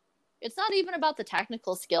 it's not even about the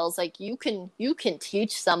technical skills. Like you can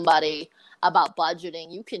teach somebody about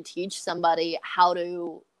budgeting. You can teach somebody how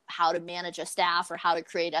to manage a staff or how to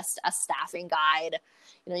create a staffing guide.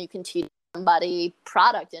 You can teach somebody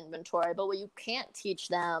product inventory, but what you can't teach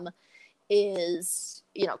them is,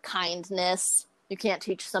 kindness. You can't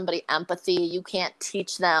teach somebody empathy. You can't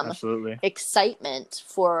teach them Absolutely excitement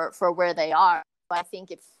for where they are. But I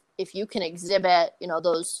think if you can exhibit,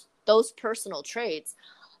 those personal traits,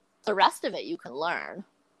 the rest of it you can learn.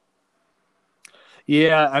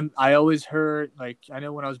 Yeah, I always heard, like, I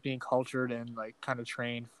know when I was being cultured and like kind of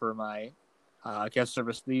trained for my guest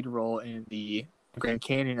service lead role in the Grand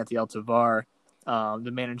Canyon at the El Tovar,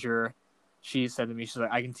 the manager, she said to me, she's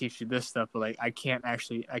like, I can teach you this stuff, but like I can't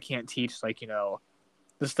teach, like,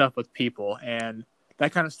 the stuff with people. And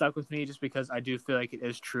that kind of stuck with me just because I do feel like it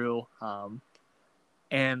is true.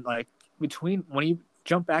 And like when you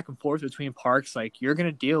jump back and forth between parks, like you're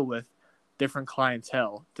gonna deal with different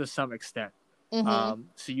clientele to some extent. Mm-hmm.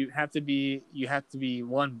 So you have to be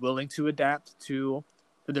one, willing to adapt to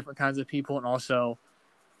the different kinds of people, and also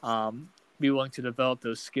be willing to develop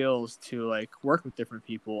those skills to like work with different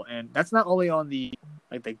people. And that's not only on the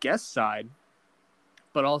guest side,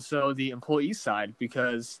 but also the employee side,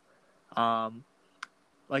 because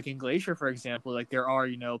like in Glacier, for example, like there are,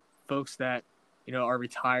 folks that, are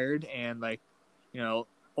retired and like,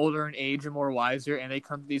 older in age and more wiser, and they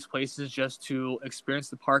come to these places just to experience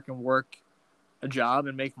the park and work a job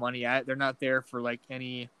and make money at it. They're not there for like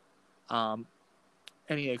anything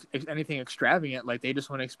extravagant. Like they just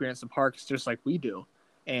want to experience the parks just like we do.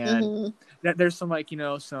 And that there's some like,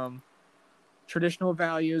 some traditional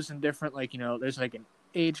values and different, like, there's like an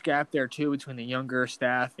age gap there too between the younger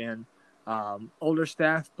staff and older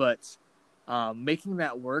staff, but making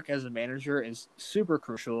that work as a manager is super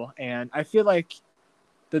crucial. And I feel like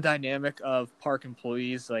the dynamic of park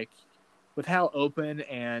employees, like with how open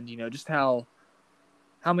and, just how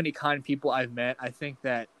many kind people I've met, I think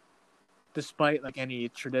that despite like any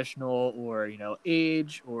traditional or,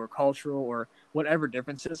 age or cultural or whatever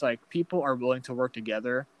differences, like people are willing to work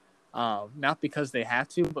together not because they have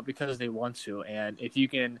to, but because they want to. And if you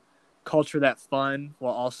can culture that fun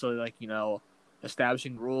while also like, you know,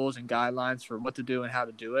 establishing rules and guidelines for what to do and how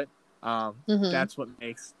to do it, that's what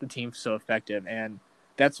makes the team so effective. And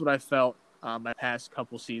that's what I felt my past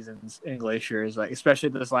couple seasons in Glacier is like, especially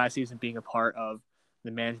this last season, being a part of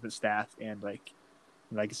the management staff and like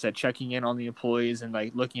I said, checking in on the employees and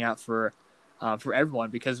like looking out for everyone,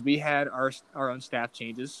 because we had our own staff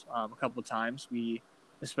changes a couple of times. We,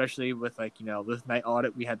 especially with like, you know, with night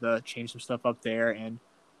audit, we had to change some stuff up there, and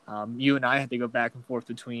you and I had to go back and forth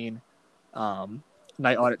between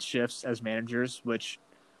night audit shifts as managers, which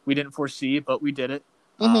we didn't foresee, but we did it.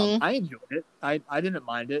 I enjoyed it. I didn't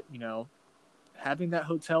mind it. You know, having that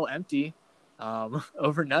hotel empty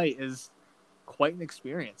overnight is quite an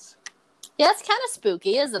experience. Yeah, it's kind of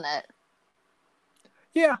spooky, isn't it?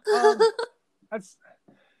 Yeah, that's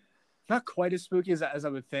not quite as spooky as I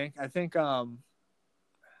would think. I think, I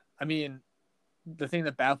mean, the thing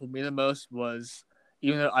that baffled me the most was,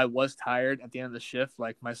 even though I was tired at the end of the shift,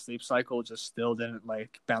 like my sleep cycle just still didn't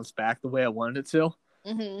like bounce back the way I wanted it to.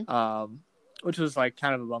 Which was like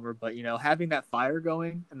kind of a bummer. But you know, having that fire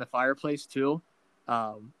going in the fireplace too,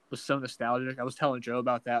 was so nostalgic. I was telling Joe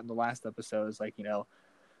about that in the last episode. It's like, you know,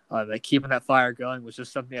 like keeping that fire going was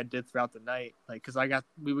just something I did throughout the night. Like, cause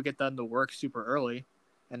we would get done to work super early,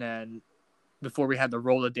 and then before we had to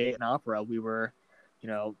roll the date in opera, we were, you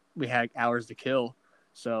know, we had hours to kill.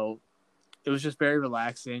 So it was just very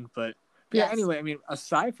relaxing. But yeah, anyway, I mean,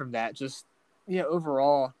 aside from that, just, yeah,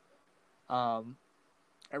 overall,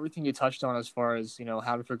 everything you touched on as far as, you know,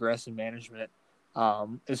 how to progress in management,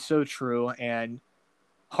 is so true. And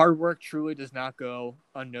hard work truly does not go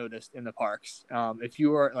unnoticed in the parks. If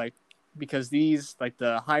you are like, because these, like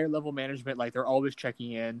the higher level management, like they're always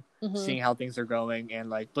checking in, seeing how things are going and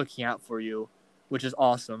like looking out for you, which is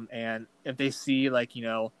awesome. And if they see like, you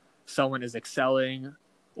know, someone is excelling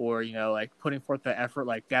or, you know, like putting forth the effort,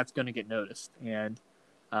 like that's going to get noticed. And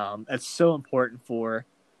it's so important for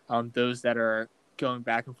those that are going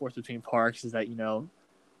back and forth between parks, is that, you know,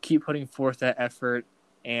 keep putting forth that effort.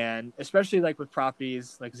 And especially like with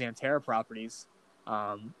properties like Xanterra properties,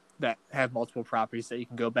 that have multiple properties that you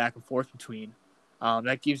can go back and forth between,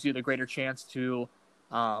 that gives you the greater chance to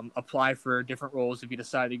apply for different roles if you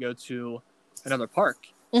decide to go to another park.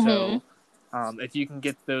 So if you can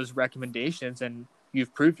get those recommendations and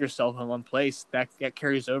you've proved yourself in one place, that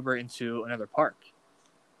carries over into another park.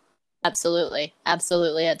 Absolutely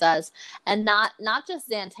it does. And not just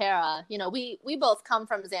Xanterra. You know, we both come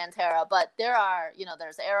from Xanterra, but there are, you know,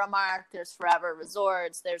 there's Aramark, there's Forever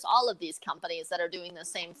Resorts, there's all of these companies that are doing the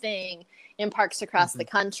same thing in parks across the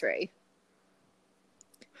country.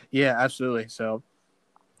 Yeah, absolutely. So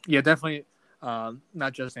yeah, definitely,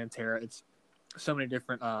 not just Xanterra. It's so many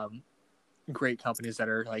different great companies that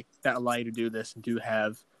are like that allow you to do this and do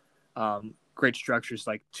have great structures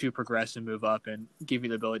like to progress and move up and give you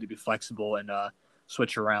the ability to be flexible and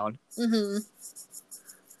switch around.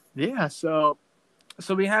 Yeah, so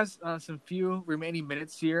we have some few remaining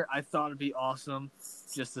minutes here. I thought it'd be awesome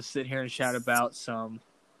just to sit here and chat about some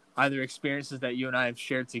either experiences that you and I have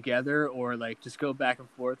shared together, or like just go back and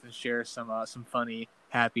forth and share some funny,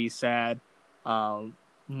 happy, sad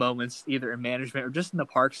moments, either in management or just in the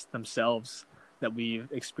parks themselves that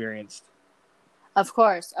we've experienced. Of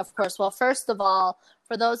course. Well, first of all,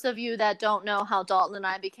 for those of you that don't know how Dalton and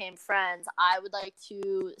I became friends, I would like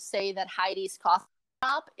to say that Heidi's Coffee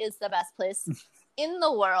Shop is the best place in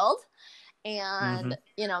the world. And,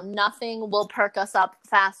 you know, nothing will perk us up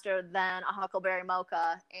faster than a huckleberry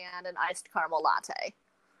mocha and an iced caramel latte.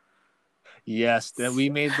 Yes, that we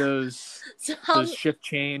made those shift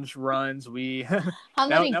change runs. We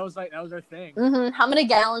that was our thing. How many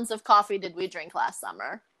gallons of coffee did we drink last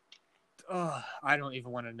summer? Oh, I don't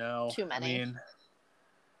even want to know. Too many. I mean,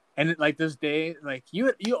 and like this day, like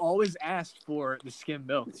you always asked for the skim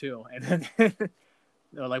milk too, and then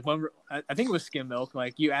like when I think it was skim milk.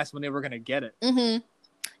 Like you asked when they were gonna get it.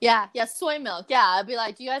 Yeah, soy milk. Yeah, I'd be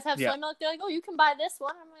like, "Do you guys have soy milk?" They're like, "Oh, you can buy this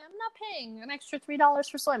one." I'm like, "I'm not paying an extra $3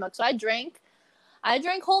 for soy milk." So I drank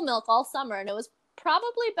whole milk all summer, and it was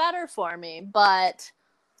probably better for me, but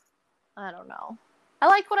I don't know. I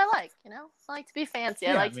like what I like, you know? I like to be fancy.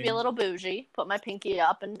 I like to be a little bougie, put my pinky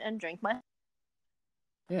up and drink my...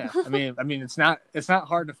 Yeah, I mean, it's not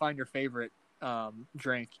hard to find your favorite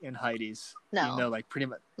drink in Heidi's. No. You know, like pretty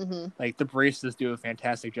much, like the baristas do a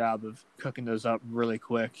fantastic job of cooking those up really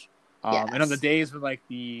quick. And on the days when like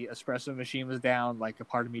the espresso machine was down, like a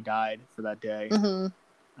part of me died for that day.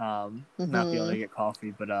 Not be able to get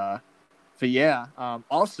coffee, but yeah.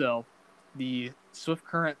 Also, the Swift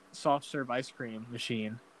Current soft serve ice cream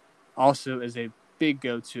machine also is a big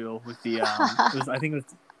go-to with the I think it was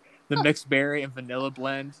the mixed berry and vanilla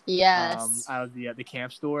blend. Yes. Out of the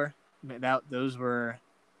camp store. Those were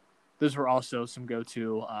also some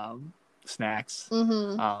go-to snacks.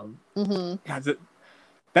 God,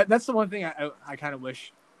 that's the one thing I kind of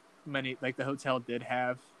wish many like the hotel did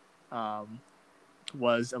have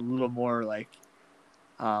was a little more like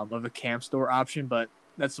of a camp store option, but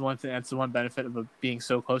that's the one thing. That's the one benefit of being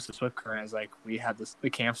so close to Swift Current is like we have the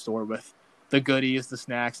camp store with the goodies, the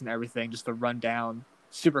snacks, and everything, just to run down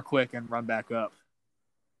super quick and run back up.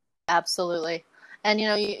 Absolutely. And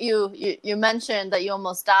you mentioned that you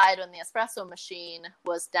almost died when the espresso machine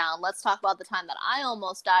was down. Let's talk about the time that I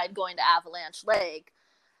almost died going to Avalanche Lake.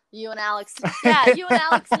 You and Alex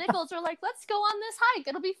Nichols were like, let's go on this hike.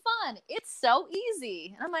 It'll be fun. It's so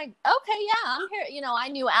easy. And I'm like, okay, yeah, I'm here. I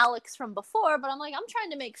knew Alex from before, but I'm like, I'm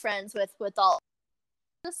trying to make friends with all.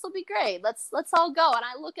 This will be great. Let's all go. And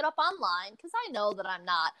I look it up online because I know that I'm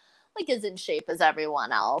not like as in shape as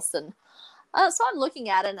everyone else. And so I'm looking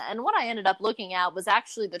at it, and what I ended up looking at was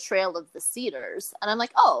actually the Trail of the Cedars. And I'm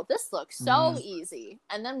like, oh, this looks so easy.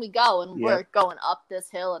 And then we go, and we're going up this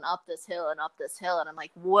hill and up this hill and up this hill. And I'm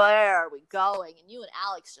like, where are we going? And you and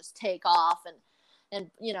Alex just take off.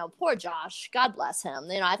 And poor Josh, God bless him.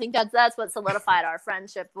 I think that's what solidified our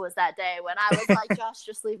friendship was that day when I was like, Josh,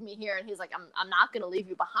 just leave me here. And he's like, I'm not going to leave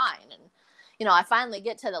you behind. And, I finally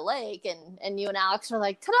get to the lake, and you and Alex are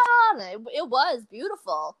like, ta-da! It was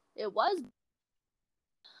beautiful. It was.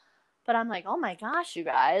 But I'm like, oh my gosh, you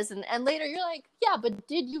guys. And later you're like, yeah, but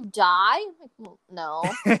did you die? I'm like, well, no.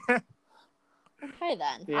 Okay,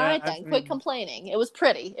 then. Yeah, all right, then. Quit complaining. It was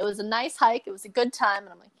pretty. It was a nice hike. It was a good time.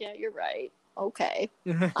 And I'm like, yeah, you're right. Okay.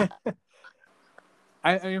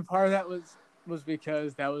 I mean, part of that was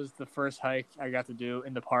because that was the first hike I got to do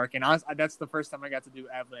in the park. And honestly, that's the first time I got to do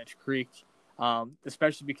Avalanche Creek.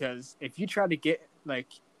 Especially because if you try to get, like,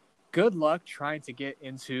 good luck trying to get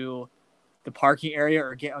into the parking area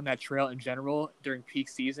or get on that trail in general during peak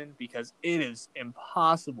season, because it is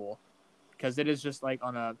impossible, because it is just like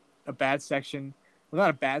on a bad section. Well, not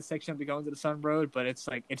a bad section to go into the Sun Road, but it's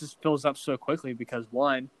like it just fills up so quickly because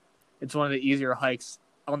one, it's one of the easier hikes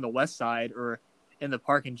on the west side or in the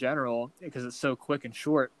park in general because it's so quick and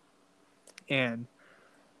short. And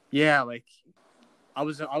yeah, like I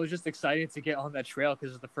was just excited to get on that trail because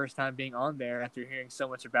it was the first time being on there after hearing so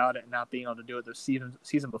much about it and not being able to do it the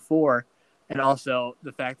season before. And also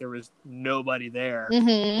the fact there was nobody there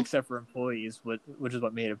except for employees, which is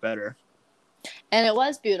what made it better. And it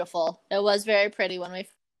was beautiful. It was very pretty when we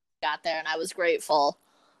got there, and I was grateful.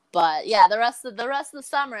 But yeah, the rest of the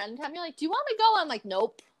summer, anytime you're like, "Do you want to go?" I'm like,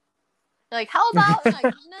 "Nope." You're like, "How about?" I'm like,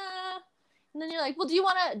 "Nah." And then you're like, "Well, do you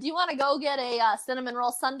want to go get a cinnamon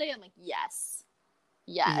roll sundae?" I'm like, "Yes."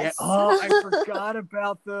 Yeah. Oh, I forgot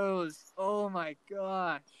about those. Oh my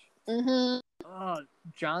gosh. Oh,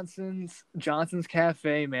 Johnson's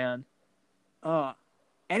Cafe, man.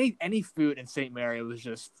 Any food in St. Mary was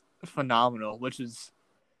just phenomenal, which is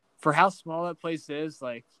for how small that place is.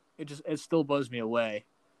 Like it still blows me away.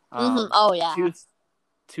 Oh yeah.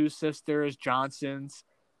 Two Sisters, Johnson's,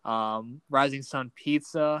 Rising Sun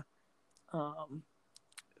Pizza,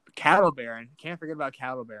 Cattle Baron. Can't forget about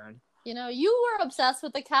Cattle Baron. You were obsessed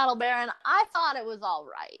with the Cattle Baron. I thought it was all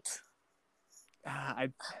right.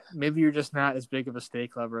 Maybe you're just not as big of a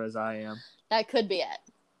steak lover as I am. That could be it.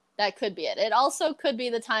 It also could be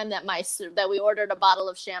the time that that we ordered a bottle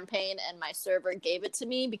of champagne and my server gave it to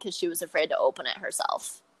me because she was afraid to open it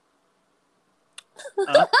herself.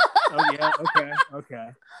 Oh yeah, okay.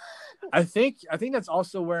 I think that's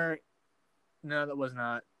also where. No, that was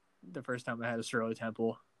not the first time I had a Shirley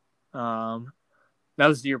Temple. That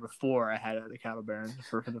was the year before I had it at the Cattle Baron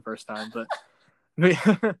for the first time,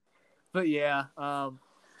 but yeah.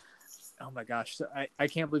 Oh my gosh, I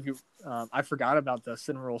can't believe you. I forgot about the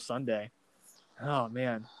cinnamon roll sundae. Oh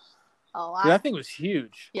man. Oh, dude, that thing was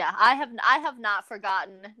huge. Yeah, I have not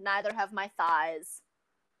forgotten. Neither have my thighs.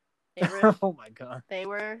 They were. Oh my god. They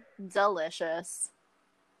were delicious.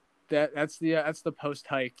 That's the post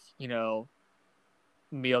hike,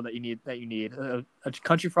 meal that you need. A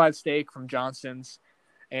country fried steak from Johnson's,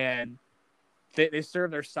 and they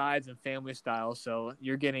serve their sides in family style, so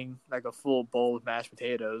you're getting like a full bowl of mashed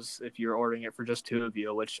potatoes if you're ordering it for just two of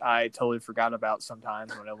you, which I totally forgot about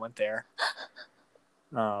sometimes when I went there.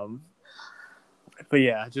 But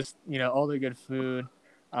yeah, just all the good food.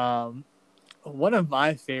 One of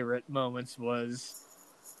my favorite moments was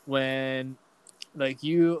when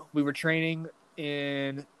we were training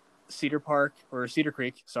in Cedar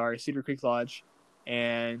Creek Lodge,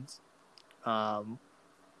 and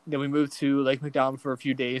then we moved to Lake McDonald for a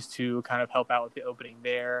few days to kind of help out with the opening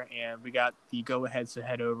there, and we got the go-ahead to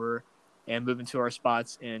head over and move into our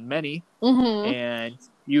spots in Many. Mm-hmm. And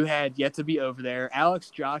you had yet to be over there. Alex,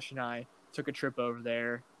 Josh, and I took a trip over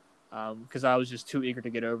there because I was just too eager to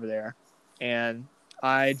get over there. And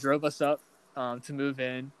I drove us up to move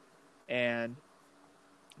in, and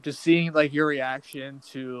just seeing like your reaction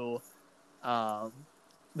to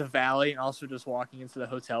the valley and also just walking into the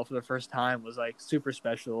hotel for the first time was like super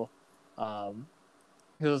special.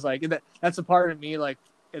 It was like that's a part of me like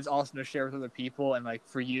it's awesome to share with other people, and like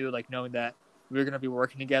for you, like knowing that we're gonna be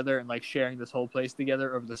working together and like sharing this whole place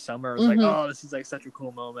together over the summer. It was like, oh, this is like such a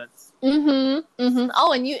cool moment. Mm-hmm. Mm-hmm.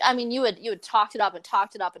 Oh, and you had talked it up and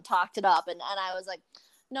talked it up and talked it up, and I was like,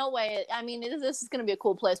 no way. I mean, this is gonna be a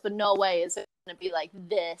cool place, but no way is it gonna be like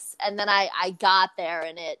this. And then I got there,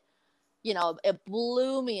 and it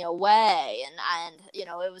blew me away, and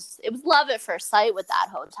it was love at first sight with that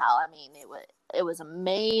hotel. I mean, it was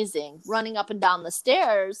amazing. Running up and down the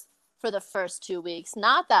stairs for the first 2 weeks,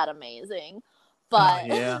 not that amazing, but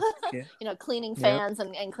cleaning fans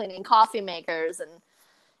and cleaning coffee makers, and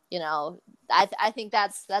I think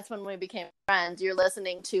that's when we became friends. You're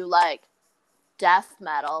listening to like death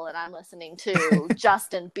metal, and I'm listening to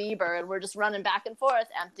Justin Bieber, and we're just running back and forth,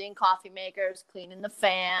 emptying coffee makers, cleaning the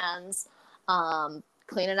fans,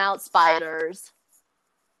 cleaning out spiders.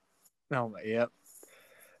 Oh my, yeah.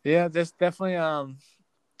 There's definitely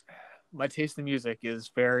my taste in music is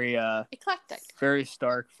very eclectic, very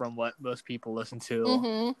stark from what most people listen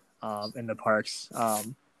to in the parks.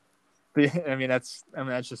 But I mean that's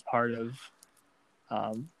just part of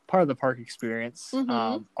the park experience.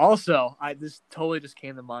 Also, this totally just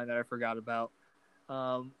came to mind that I forgot about.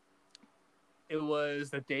 It was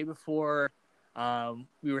the day before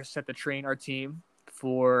we were set to train our team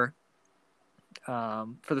for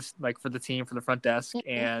the team for the front desk,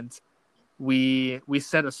 and we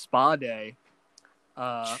set a spa day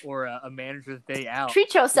or a manager's day out.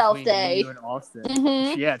 Treat yourself day. You and Austin.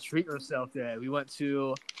 Yeah, treat yourself day. We went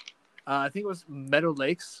to I think it was Meadow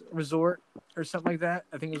Lakes Resort or something like that.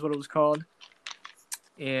 I think is what it was called.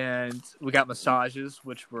 And we got massages,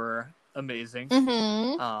 which were amazing.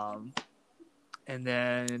 And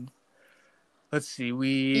then let's see,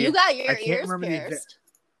 you got your ears pierced.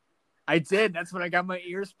 I did. That's when I got my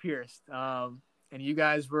ears pierced. And you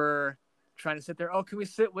guys were trying to sit there. Oh, can we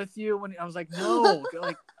sit with you? When I was like, no,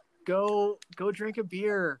 go drink a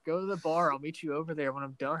beer. Go to the bar. I'll meet you over there when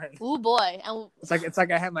I'm done. Oh boy! And it's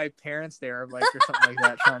like I had my parents there, like or something like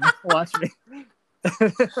that, trying to watch me.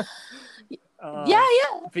 Yeah.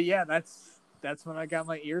 But yeah, that's when I got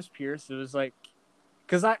my ears pierced. It was like,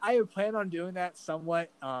 because I had planned on doing that somewhat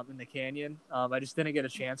in the canyon. I just didn't get a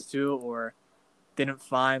chance to, or didn't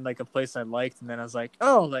find like a place I liked, and then I was like,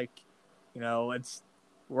 oh, like,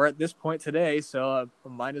 we're at this point today, so I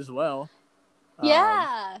might as well.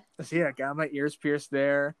 Yeah. So yeah, got my ears pierced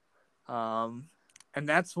there, and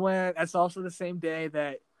that's also the same day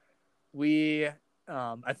that we,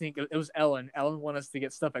 I think it was Ellen. Ellen wanted us to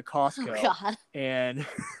get stuff at Costco. Oh, God. And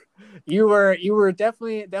you were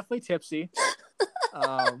definitely tipsy.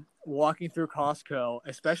 Walking through Costco,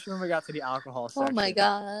 especially when we got to the alcohol section. Oh my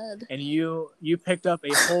God. And you picked up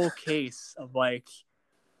a whole case of like,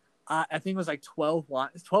 I think it was like 12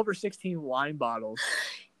 or 16 wine bottles.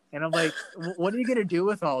 And I'm like, what are you going to do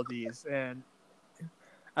with all these? And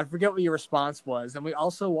I forget what your response was. And we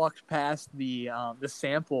also walked past the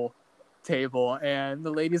sample table, and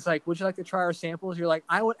the lady's like, would you like to try our samples? You're like,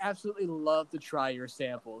 I would absolutely love to try your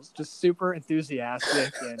samples. Just super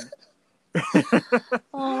enthusiastic and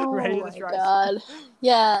oh ready to try God.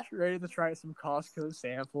 Ready to try some Costco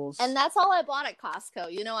samples. And that's all I bought at Costco.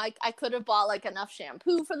 I could have bought like enough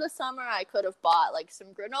shampoo for the summer. I could have bought like some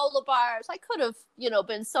granola bars. I could have,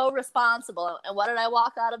 been so responsible. And what did I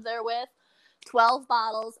walk out of there with? 12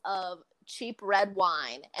 bottles of cheap red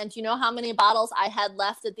wine. And do you know how many bottles I had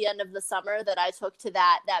left at the end of the summer that I took to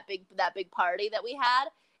that big party that we had?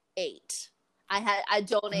 8. I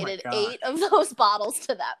donated 8 of those bottles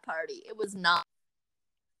to that party. It was not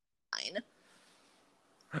fine.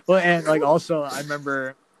 Well, and like also I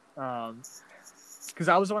remember because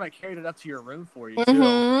I was the one that carried it up to your room for you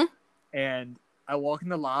too. And I walk in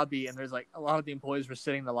the lobby, and there's like a lot of the employees were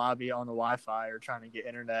sitting in the lobby on the Wi-Fi or trying to get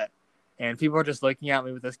internet, and people are just looking at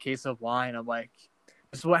me with this case of wine. I'm like,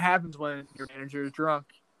 this is what happens when your manager is drunk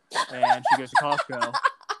and she goes to Costco.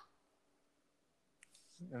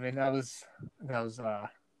 I mean, that was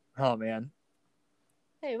oh man.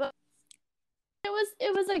 Hey, but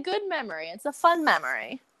it was a good memory. It's a fun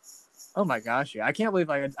memory. Oh my gosh, yeah! I can't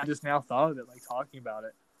believe I just now thought of it, like talking about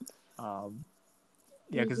it.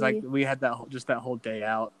 Yeah, because like we had that whole day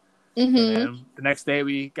out. And Mm-hmm. then the next day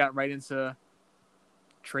we got right into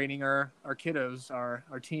training our kiddos, our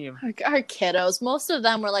team. Our kiddos, most of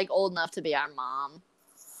them were like old enough to be our mom.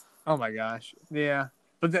 Oh my gosh, yeah.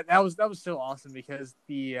 But that was so awesome because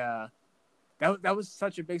that was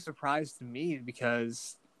such a big surprise to me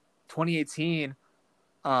because 2018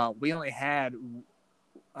 we only had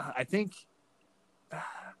I think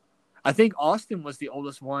Austin was the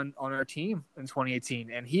oldest one on our team in 2018,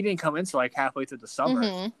 and he didn't come in until like halfway through the summer.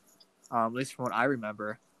 Mm-hmm. At least from what I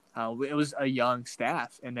remember. It was a young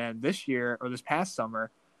staff, and then this year or this past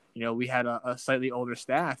summer, we had a slightly older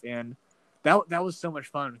staff, and that was so much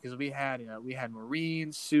fun because we had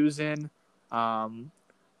Maureen, Susan,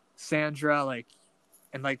 Sandra,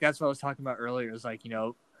 and that's what I was talking about earlier. Is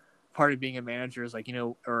part of being a manager is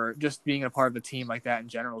or just being a part of a team like that in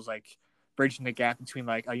general is like bridging the gap between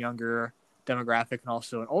like a younger demographic and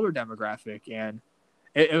also an older demographic, and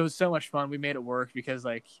it was so much fun. We made it work because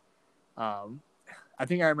I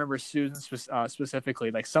think I remember Susan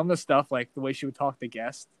specifically, like some of the stuff, like the way she would talk to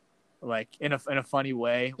guests, like in a funny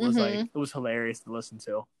way, was Mm-hmm. it was hilarious to listen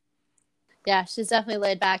to. Yeah, she's definitely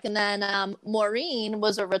laid back. And then Maureen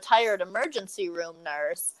was a retired emergency room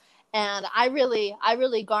nurse, and I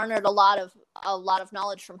really garnered a lot of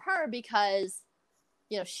knowledge from her because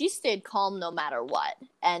she stayed calm no matter what.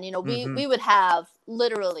 And Mm-hmm. we would have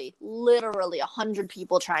literally 100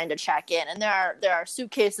 people trying to check in, and there are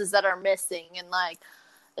suitcases that are missing, and like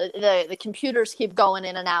the computers keep going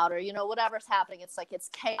in and out, or whatever's happening. It's like it's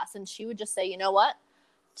chaos. And she would just say, you know what,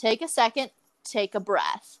 take a second, take a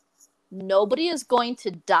breath. Nobody is going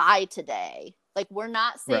to die today. Like, we're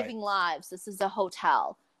not saving lives. This is a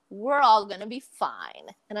hotel. We're all going to be fine.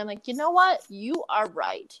 And I'm like, you know what? You are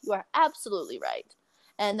right. You are absolutely right.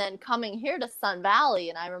 And then coming here to Sun Valley,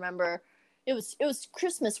 and I remember it was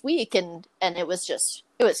Christmas week, and it was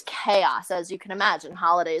chaos, as you can imagine,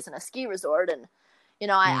 holidays in a ski resort. And,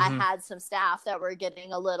 I had some staff that were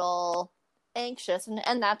getting a little anxious,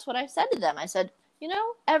 and that's what I said to them. I said,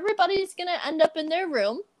 everybody's going to end up in their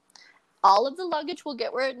room. All of the luggage will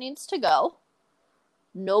get where it needs to go.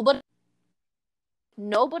 Nobody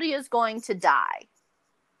is going to die.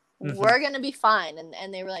 Mm-hmm. We're going to be fine.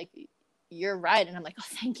 And they were like, you're right. And I'm like, oh,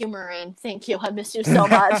 thank you, Maureen. Thank you. I miss you so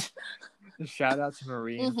much. Shout out to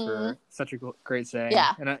Maureen for such a great saying.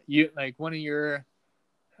 Yeah. And I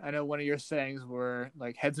know one of your sayings were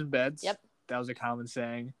like heads in beds. Yep. That was a common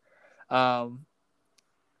saying.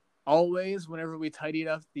 Always, whenever we tidied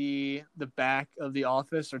up the back of the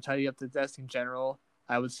office or tidy up the desk in general,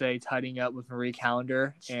 I would say tidying up with Marie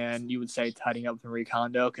Calendar, and you would say tidying up with Marie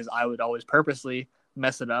Kondo, because I would always purposely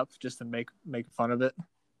mess it up just to make fun of it.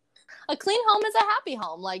 A clean home is a happy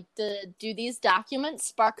home. Like, do these documents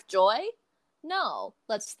spark joy? No.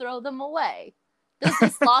 Let's throw them away. Does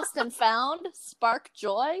this lost and found spark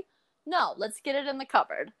joy? No. Let's get it in the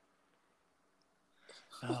cupboard.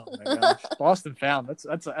 Oh my gosh, lost and found. That's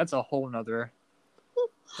a whole nother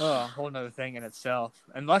thing in itself.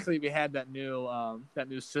 And luckily, we had that new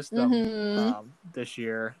system this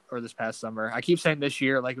year or this past summer. I keep saying this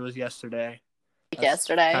year like it was yesterday.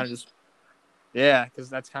 Yesterday. Kind of just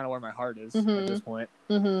because that's kind of where my heart is at this point.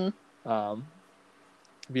 Mm-hmm.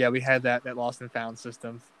 But yeah, we had that lost and found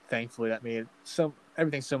system. Thankfully, that made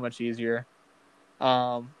everything so much easier.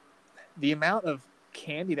 The amount of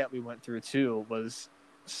candy that we went through too was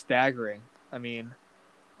staggering. I mean,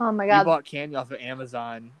 oh my god, we bought candy off of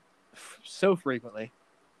Amazon so frequently.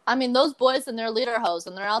 I mean, those boys in their leader hose,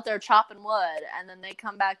 and they're out there chopping wood, and then they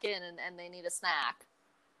come back in and they need a snack.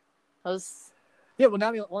 Yeah, well,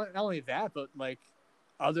 not only that, but like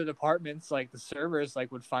other departments, like the servers,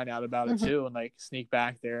 like would find out about it too, and like sneak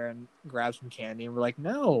back there and grab some candy. And we're like,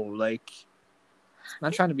 no, like, I'm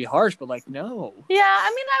not trying to be harsh, but like, no. Yeah,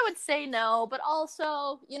 I mean, I would say no, but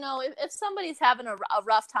also, if somebody's having a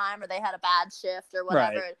rough time or they had a bad shift or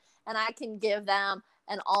whatever, and I can give them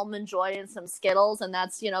an Almond Joy and some Skittles, and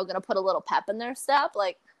that's, going to put a little pep in their step,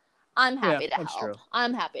 like, I'm happy to help. True.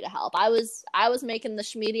 I'm happy to help. I was making the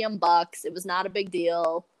schmedium bucks. It was not a big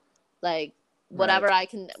deal. Like, whatever I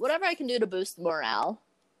can do to boost morale.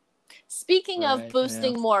 Speaking of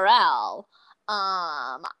boosting morale,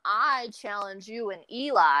 I challenge you and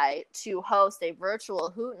Eli to host a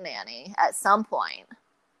virtual hootenanny at some point.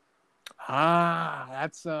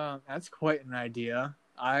 That's quite an idea.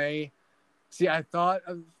 I thought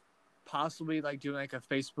of possibly like doing like a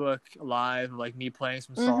Facebook Live, like me playing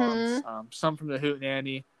some songs, some from the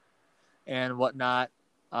hootenanny and whatnot.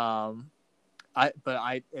 It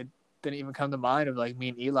didn't even come to mind of like me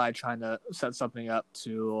and Eli trying to set something up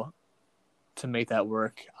to make that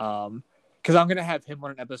work. Because I'm gonna have him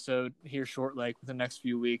on an episode here short, like within the next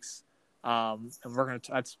few weeks, And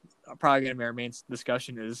that's probably gonna be our main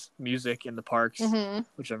discussion is music in the parks, Mm-hmm.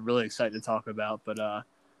 which I'm really excited to talk about. But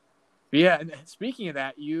yeah. And speaking of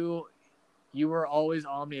that, you were always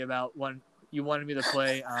on me about when you wanted me to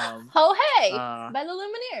play. Oh hey, Uh, by the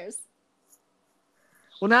Lumineers.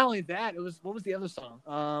 well, not only that, it was what was the other song?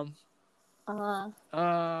 I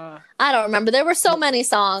don't remember. There were so Well, many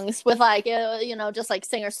songs with like just like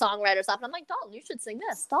singer songwriters off, and I'm like, Dalton, you should sing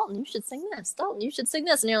this. Dalton, you should sing this. Dalton, you should sing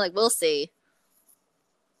this. And you're like, we'll see.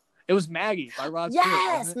 it was Maggie by Rod Stewart,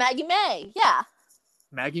 Yes, wasn't it? Maggie May. Yeah.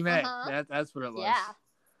 Maggie Uh May. huh. That's what it was. Yeah.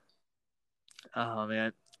 Oh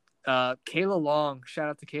man. Kayla Long, shout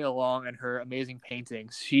out to Kayla Long and her amazing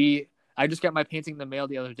paintings. I just got my painting in the mail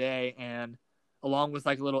the other day, and along with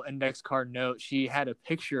like a little index card note, she had a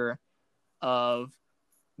picture of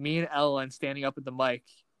me and Ellen standing up at the mic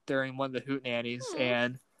during one of the Hoot Nannies,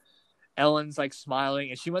 and Ellen's like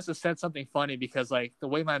smiling, and she must have said something funny because like the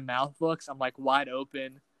way my mouth looks, I'm like wide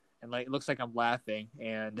open, and like it looks like I'm laughing,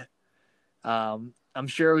 and I'm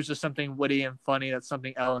sure it was just something witty and funny. That's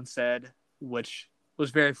something Ellen said, which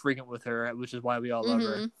was very frequent with her, which is why we all love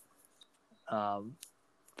her.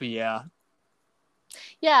 But yeah.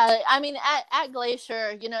 Yeah, I mean, at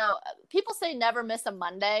Glacier, people say never miss a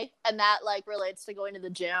Monday, and that like relates to going to the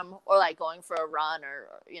gym or like going for a run or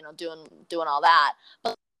doing all that.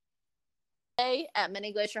 But at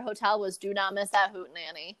Mini Glacier Hotel was do not miss that Hoot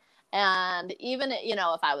Nanny. And even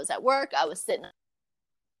if I was at work, I was sitting.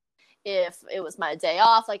 If it was my day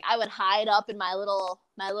off, like I would hide up in my little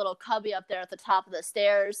cubby up there at the top of the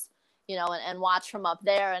stairs, and watch from up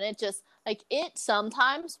there. And it just like it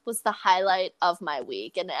sometimes was the highlight of my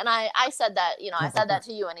week. And I said that, I said that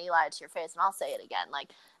to you and Eli to your face, and I'll say it again.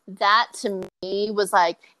 Like that to me was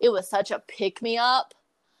like it was such a pick me up.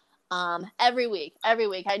 Every week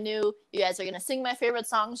I knew you guys are gonna sing my favorite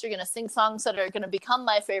songs. You're gonna sing songs that are gonna become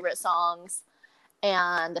my favorite songs,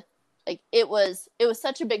 and like it was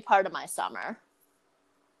such a big part of my summer.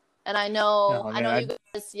 And I know Oh, I know man, you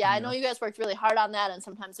guys I know you guys worked really hard on that, and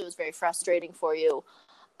sometimes it was very frustrating for you.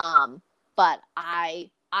 But I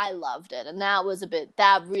loved it, and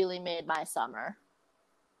that really made my summer.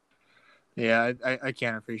 Yeah, I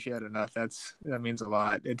can't appreciate it enough. That means a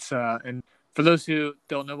lot. It's and for those who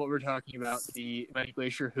don't know what we're talking about, the Many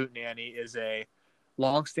Glacier Hoot Nanny is a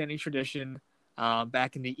long-standing tradition.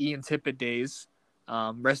 Back in the Ian Tippett days,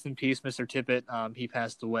 rest in peace, Mr. Tippett. He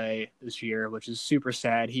passed away this year, which is super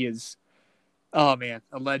sad. He is, oh man,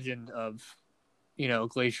 a legend of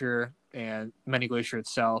Glacier and Many Glacier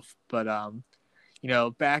itself. But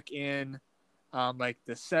back in like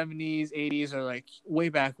the 70s, 80s, or like way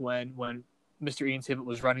back when Mr. Ian Tippett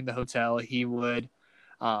was running the hotel, he would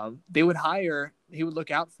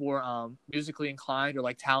look out for musically inclined or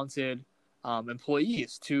like talented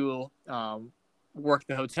employees to work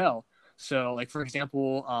the hotel. So like for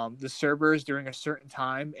example, the servers during a certain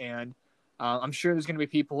time, and I'm sure there's going to be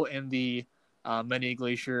people in the Many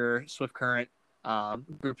Glacier Swift Current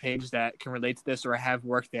group page that can relate to this or have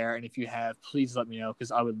worked there. And if you have, please let me know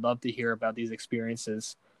because I would love to hear about these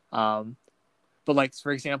experiences. But like,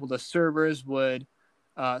 for example, the servers would,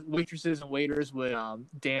 waitresses and waiters would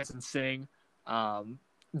dance and sing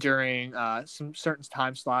during some certain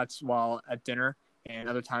time slots while at dinner and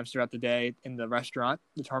other times throughout the day in the restaurant,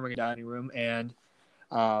 the Tarmagon dining room. And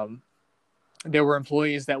there were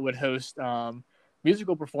employees that would host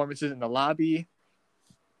musical performances in the lobby.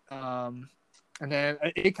 And then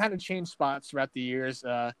it kind of changed spots throughout the years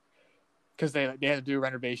because they had to do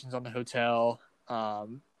renovations on the hotel.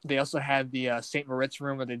 They also had the St. Moritz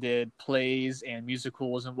room where they did plays and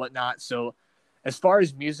musicals and whatnot. So as far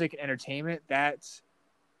as music and entertainment, that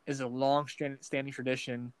is a long-standing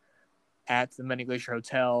tradition at the Many Glacier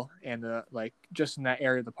Hotel and just in that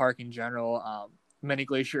area of the park in general. Many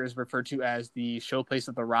Glacier is referred to as the showplace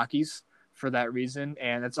of the Rockies for that reason,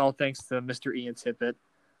 and it's all thanks to Mr. Ian Tippett.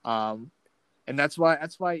 And that's why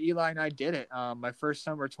Eli and I did it. My first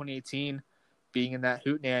summer, 2018, being in that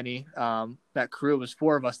Hoot Nanny, that crew was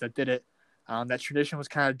 4 of us that did it. That tradition was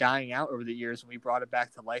kind of dying out over the years, and we brought it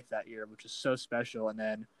back to life that year, which is so special. And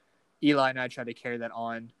then Eli and I tried to carry that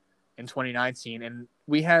on in 2019, and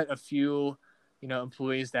we had a few,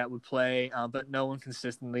 employees that would play, but no one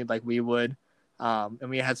consistently like we would. And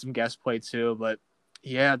we had some guests play too. But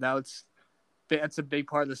yeah, that's a big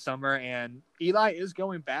part of the summer. And Eli is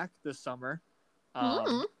going back this summer.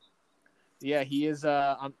 Yeah, he is.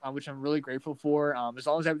 Which I'm really grateful for. As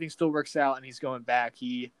long as everything still works out and he's going back,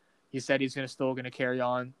 he said he's still gonna carry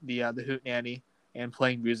on the Hoot Nanny and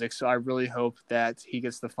playing music. So I really hope that he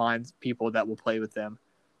gets to find people that will play with them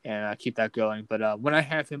and keep that going. But when I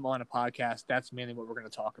have him on a podcast, that's mainly what we're gonna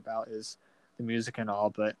talk about is the music and all.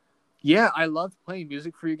 But Yeah, I loved playing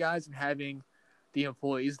music for you guys and having the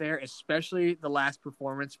employees there, especially the last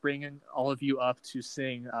performance, bringing all of you up to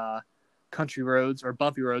sing Country Roads or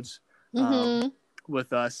Bumpy Roads Mm-hmm.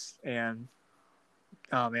 with us. And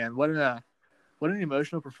oh man, what an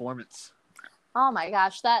emotional performance. Oh my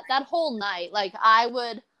gosh, that whole night, like I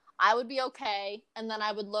would be okay, and then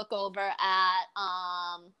I would look over at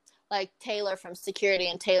like Taylor from security,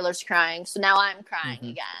 and Taylor's crying, so now I'm crying Mm-hmm.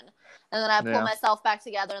 again. And then I pull Yeah. myself back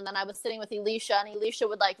together, and then I was sitting with Elisha, and Elisha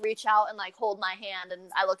would like reach out and like hold my hand,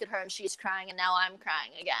 and I look at her and she's crying, and now I'm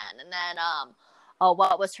crying again. And then oh,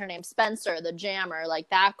 what was her name? Spencer, the jammer, like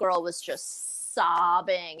that girl was just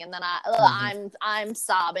sobbing, and then I'm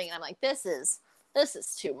sobbing, and I'm like, this is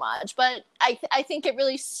too much. But I think it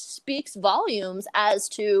really speaks volumes as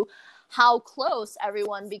to how close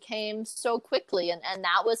everyone became so quickly, and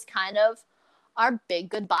that was kind of our big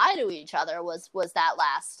goodbye to each other was that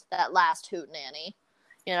last hootenanny.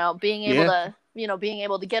 Being able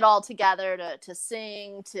Yeah. to get all together to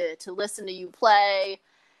sing, to listen to you play.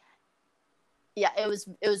 Yeah, it was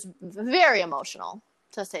very emotional,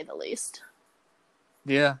 to say the least.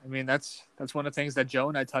 Yeah, I mean that's one of the things that Joe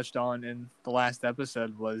and I touched on in the last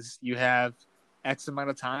episode was you have X amount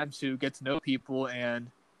of time to get to know people, and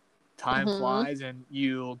time flies, and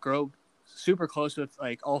you grow super close with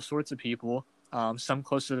like all sorts of people, some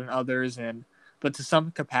closer than others, but to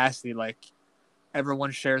some capacity, like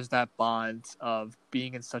everyone shares that bond of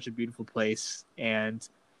being in such a beautiful place. And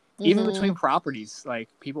even between properties, like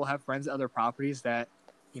people have friends at other properties that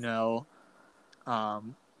that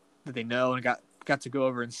they know and got to go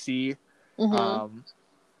over and see. Because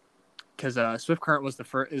Swift Current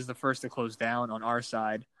is the first to close down on our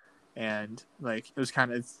side, and like it was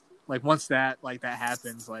kind of like once that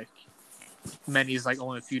happens, like Many's like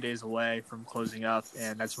only a few days away from closing up,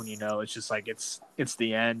 and that's when it's just like it's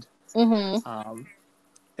the end.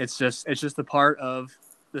 It's just a part of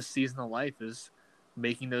the season of life is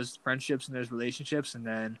making those friendships and those relationships, and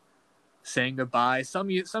then saying goodbye. Some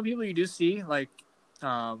people you do see like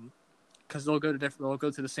because they'll go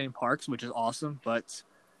to the same parks, which is awesome. But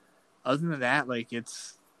other than that, like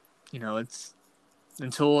it's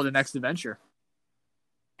until the next adventure.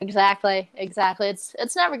 Exactly.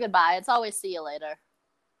 It's never goodbye. It's always see you later.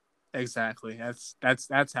 Exactly. That's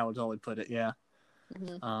how Dolly put it. Yeah.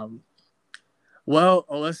 Well,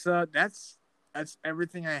 Alyssa, that's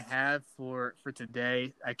everything I have for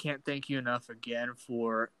today. I can't thank you enough again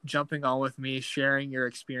for jumping on with me, sharing your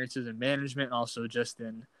experiences in management, and also just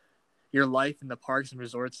in your life in the parks and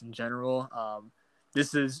resorts in general.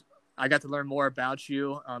 I got to learn more about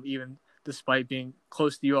you, even despite being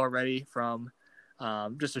close to you already from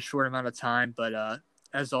just a short amount of time. But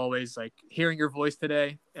as always, like hearing your voice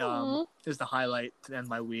today is the highlight to end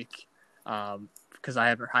my week, because I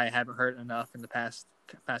haven't heard enough in the past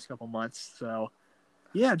couple months. So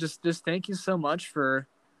yeah, just thank you so much for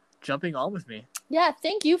jumping on with me. Yeah,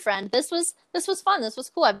 thank you, friend. This was fun. This was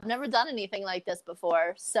cool. I've never done anything like this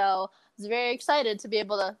before, so I was very excited to be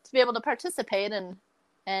able to participate, and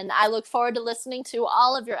I look forward to listening to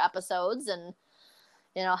all of your episodes, and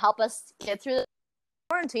help us get through the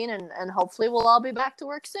quarantine, and hopefully we'll all be back to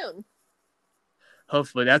work soon.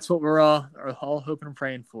 Hopefully, that's what we're all hoping and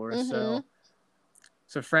praying for.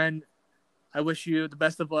 So friend, I wish you the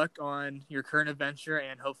best of luck on your current adventure,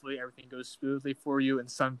 and hopefully everything goes smoothly for you in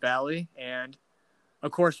Sun Valley. And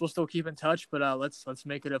of course, we'll still keep in touch, but let's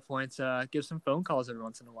make it a point to give some phone calls every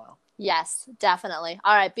once in a while. Yes, definitely.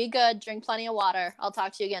 All right, be good. Drink plenty of water. I'll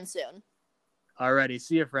talk to you again soon. Alrighty,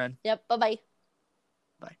 see you, friend. Yep, bye-bye.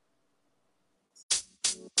 Bye.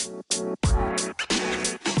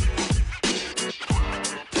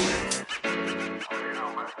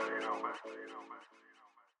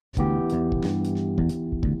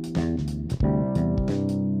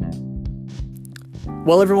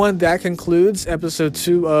 Well, everyone, that concludes episode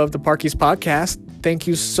 2 of the Parkies podcast. Thank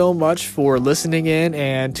you so much for listening in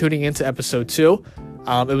and tuning into episode 2.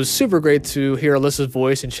 It was super great to hear Alyssa's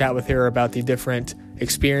voice and chat with her about the different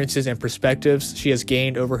experiences and perspectives she has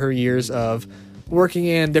gained over her years of working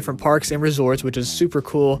in different parks and resorts, which is super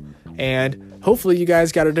cool. And hopefully you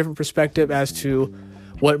guys got a different perspective as to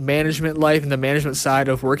what management life and the management side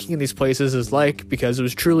of working in these places is like, because it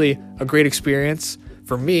was truly a great experience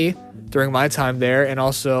for me during my time there. And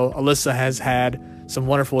also Alyssa has had some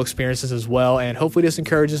wonderful experiences as well. And hopefully this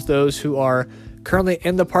encourages those who are currently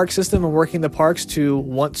in the park system and working the parks to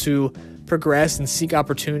want to progress and seek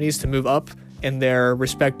opportunities to move up in their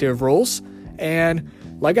respective roles. And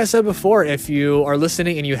like I said before, if you are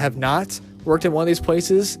listening and you have not worked in one of these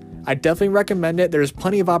places, I definitely recommend it. There's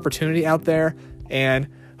plenty of opportunity out there, and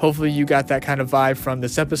hopefully you got that kind of vibe from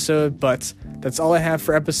this episode. But that's all I have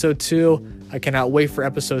for episode 2. I cannot wait for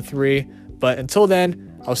episode 3. But until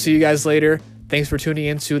then, I'll see you guys later. Thanks for tuning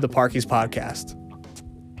into the Parkies podcast.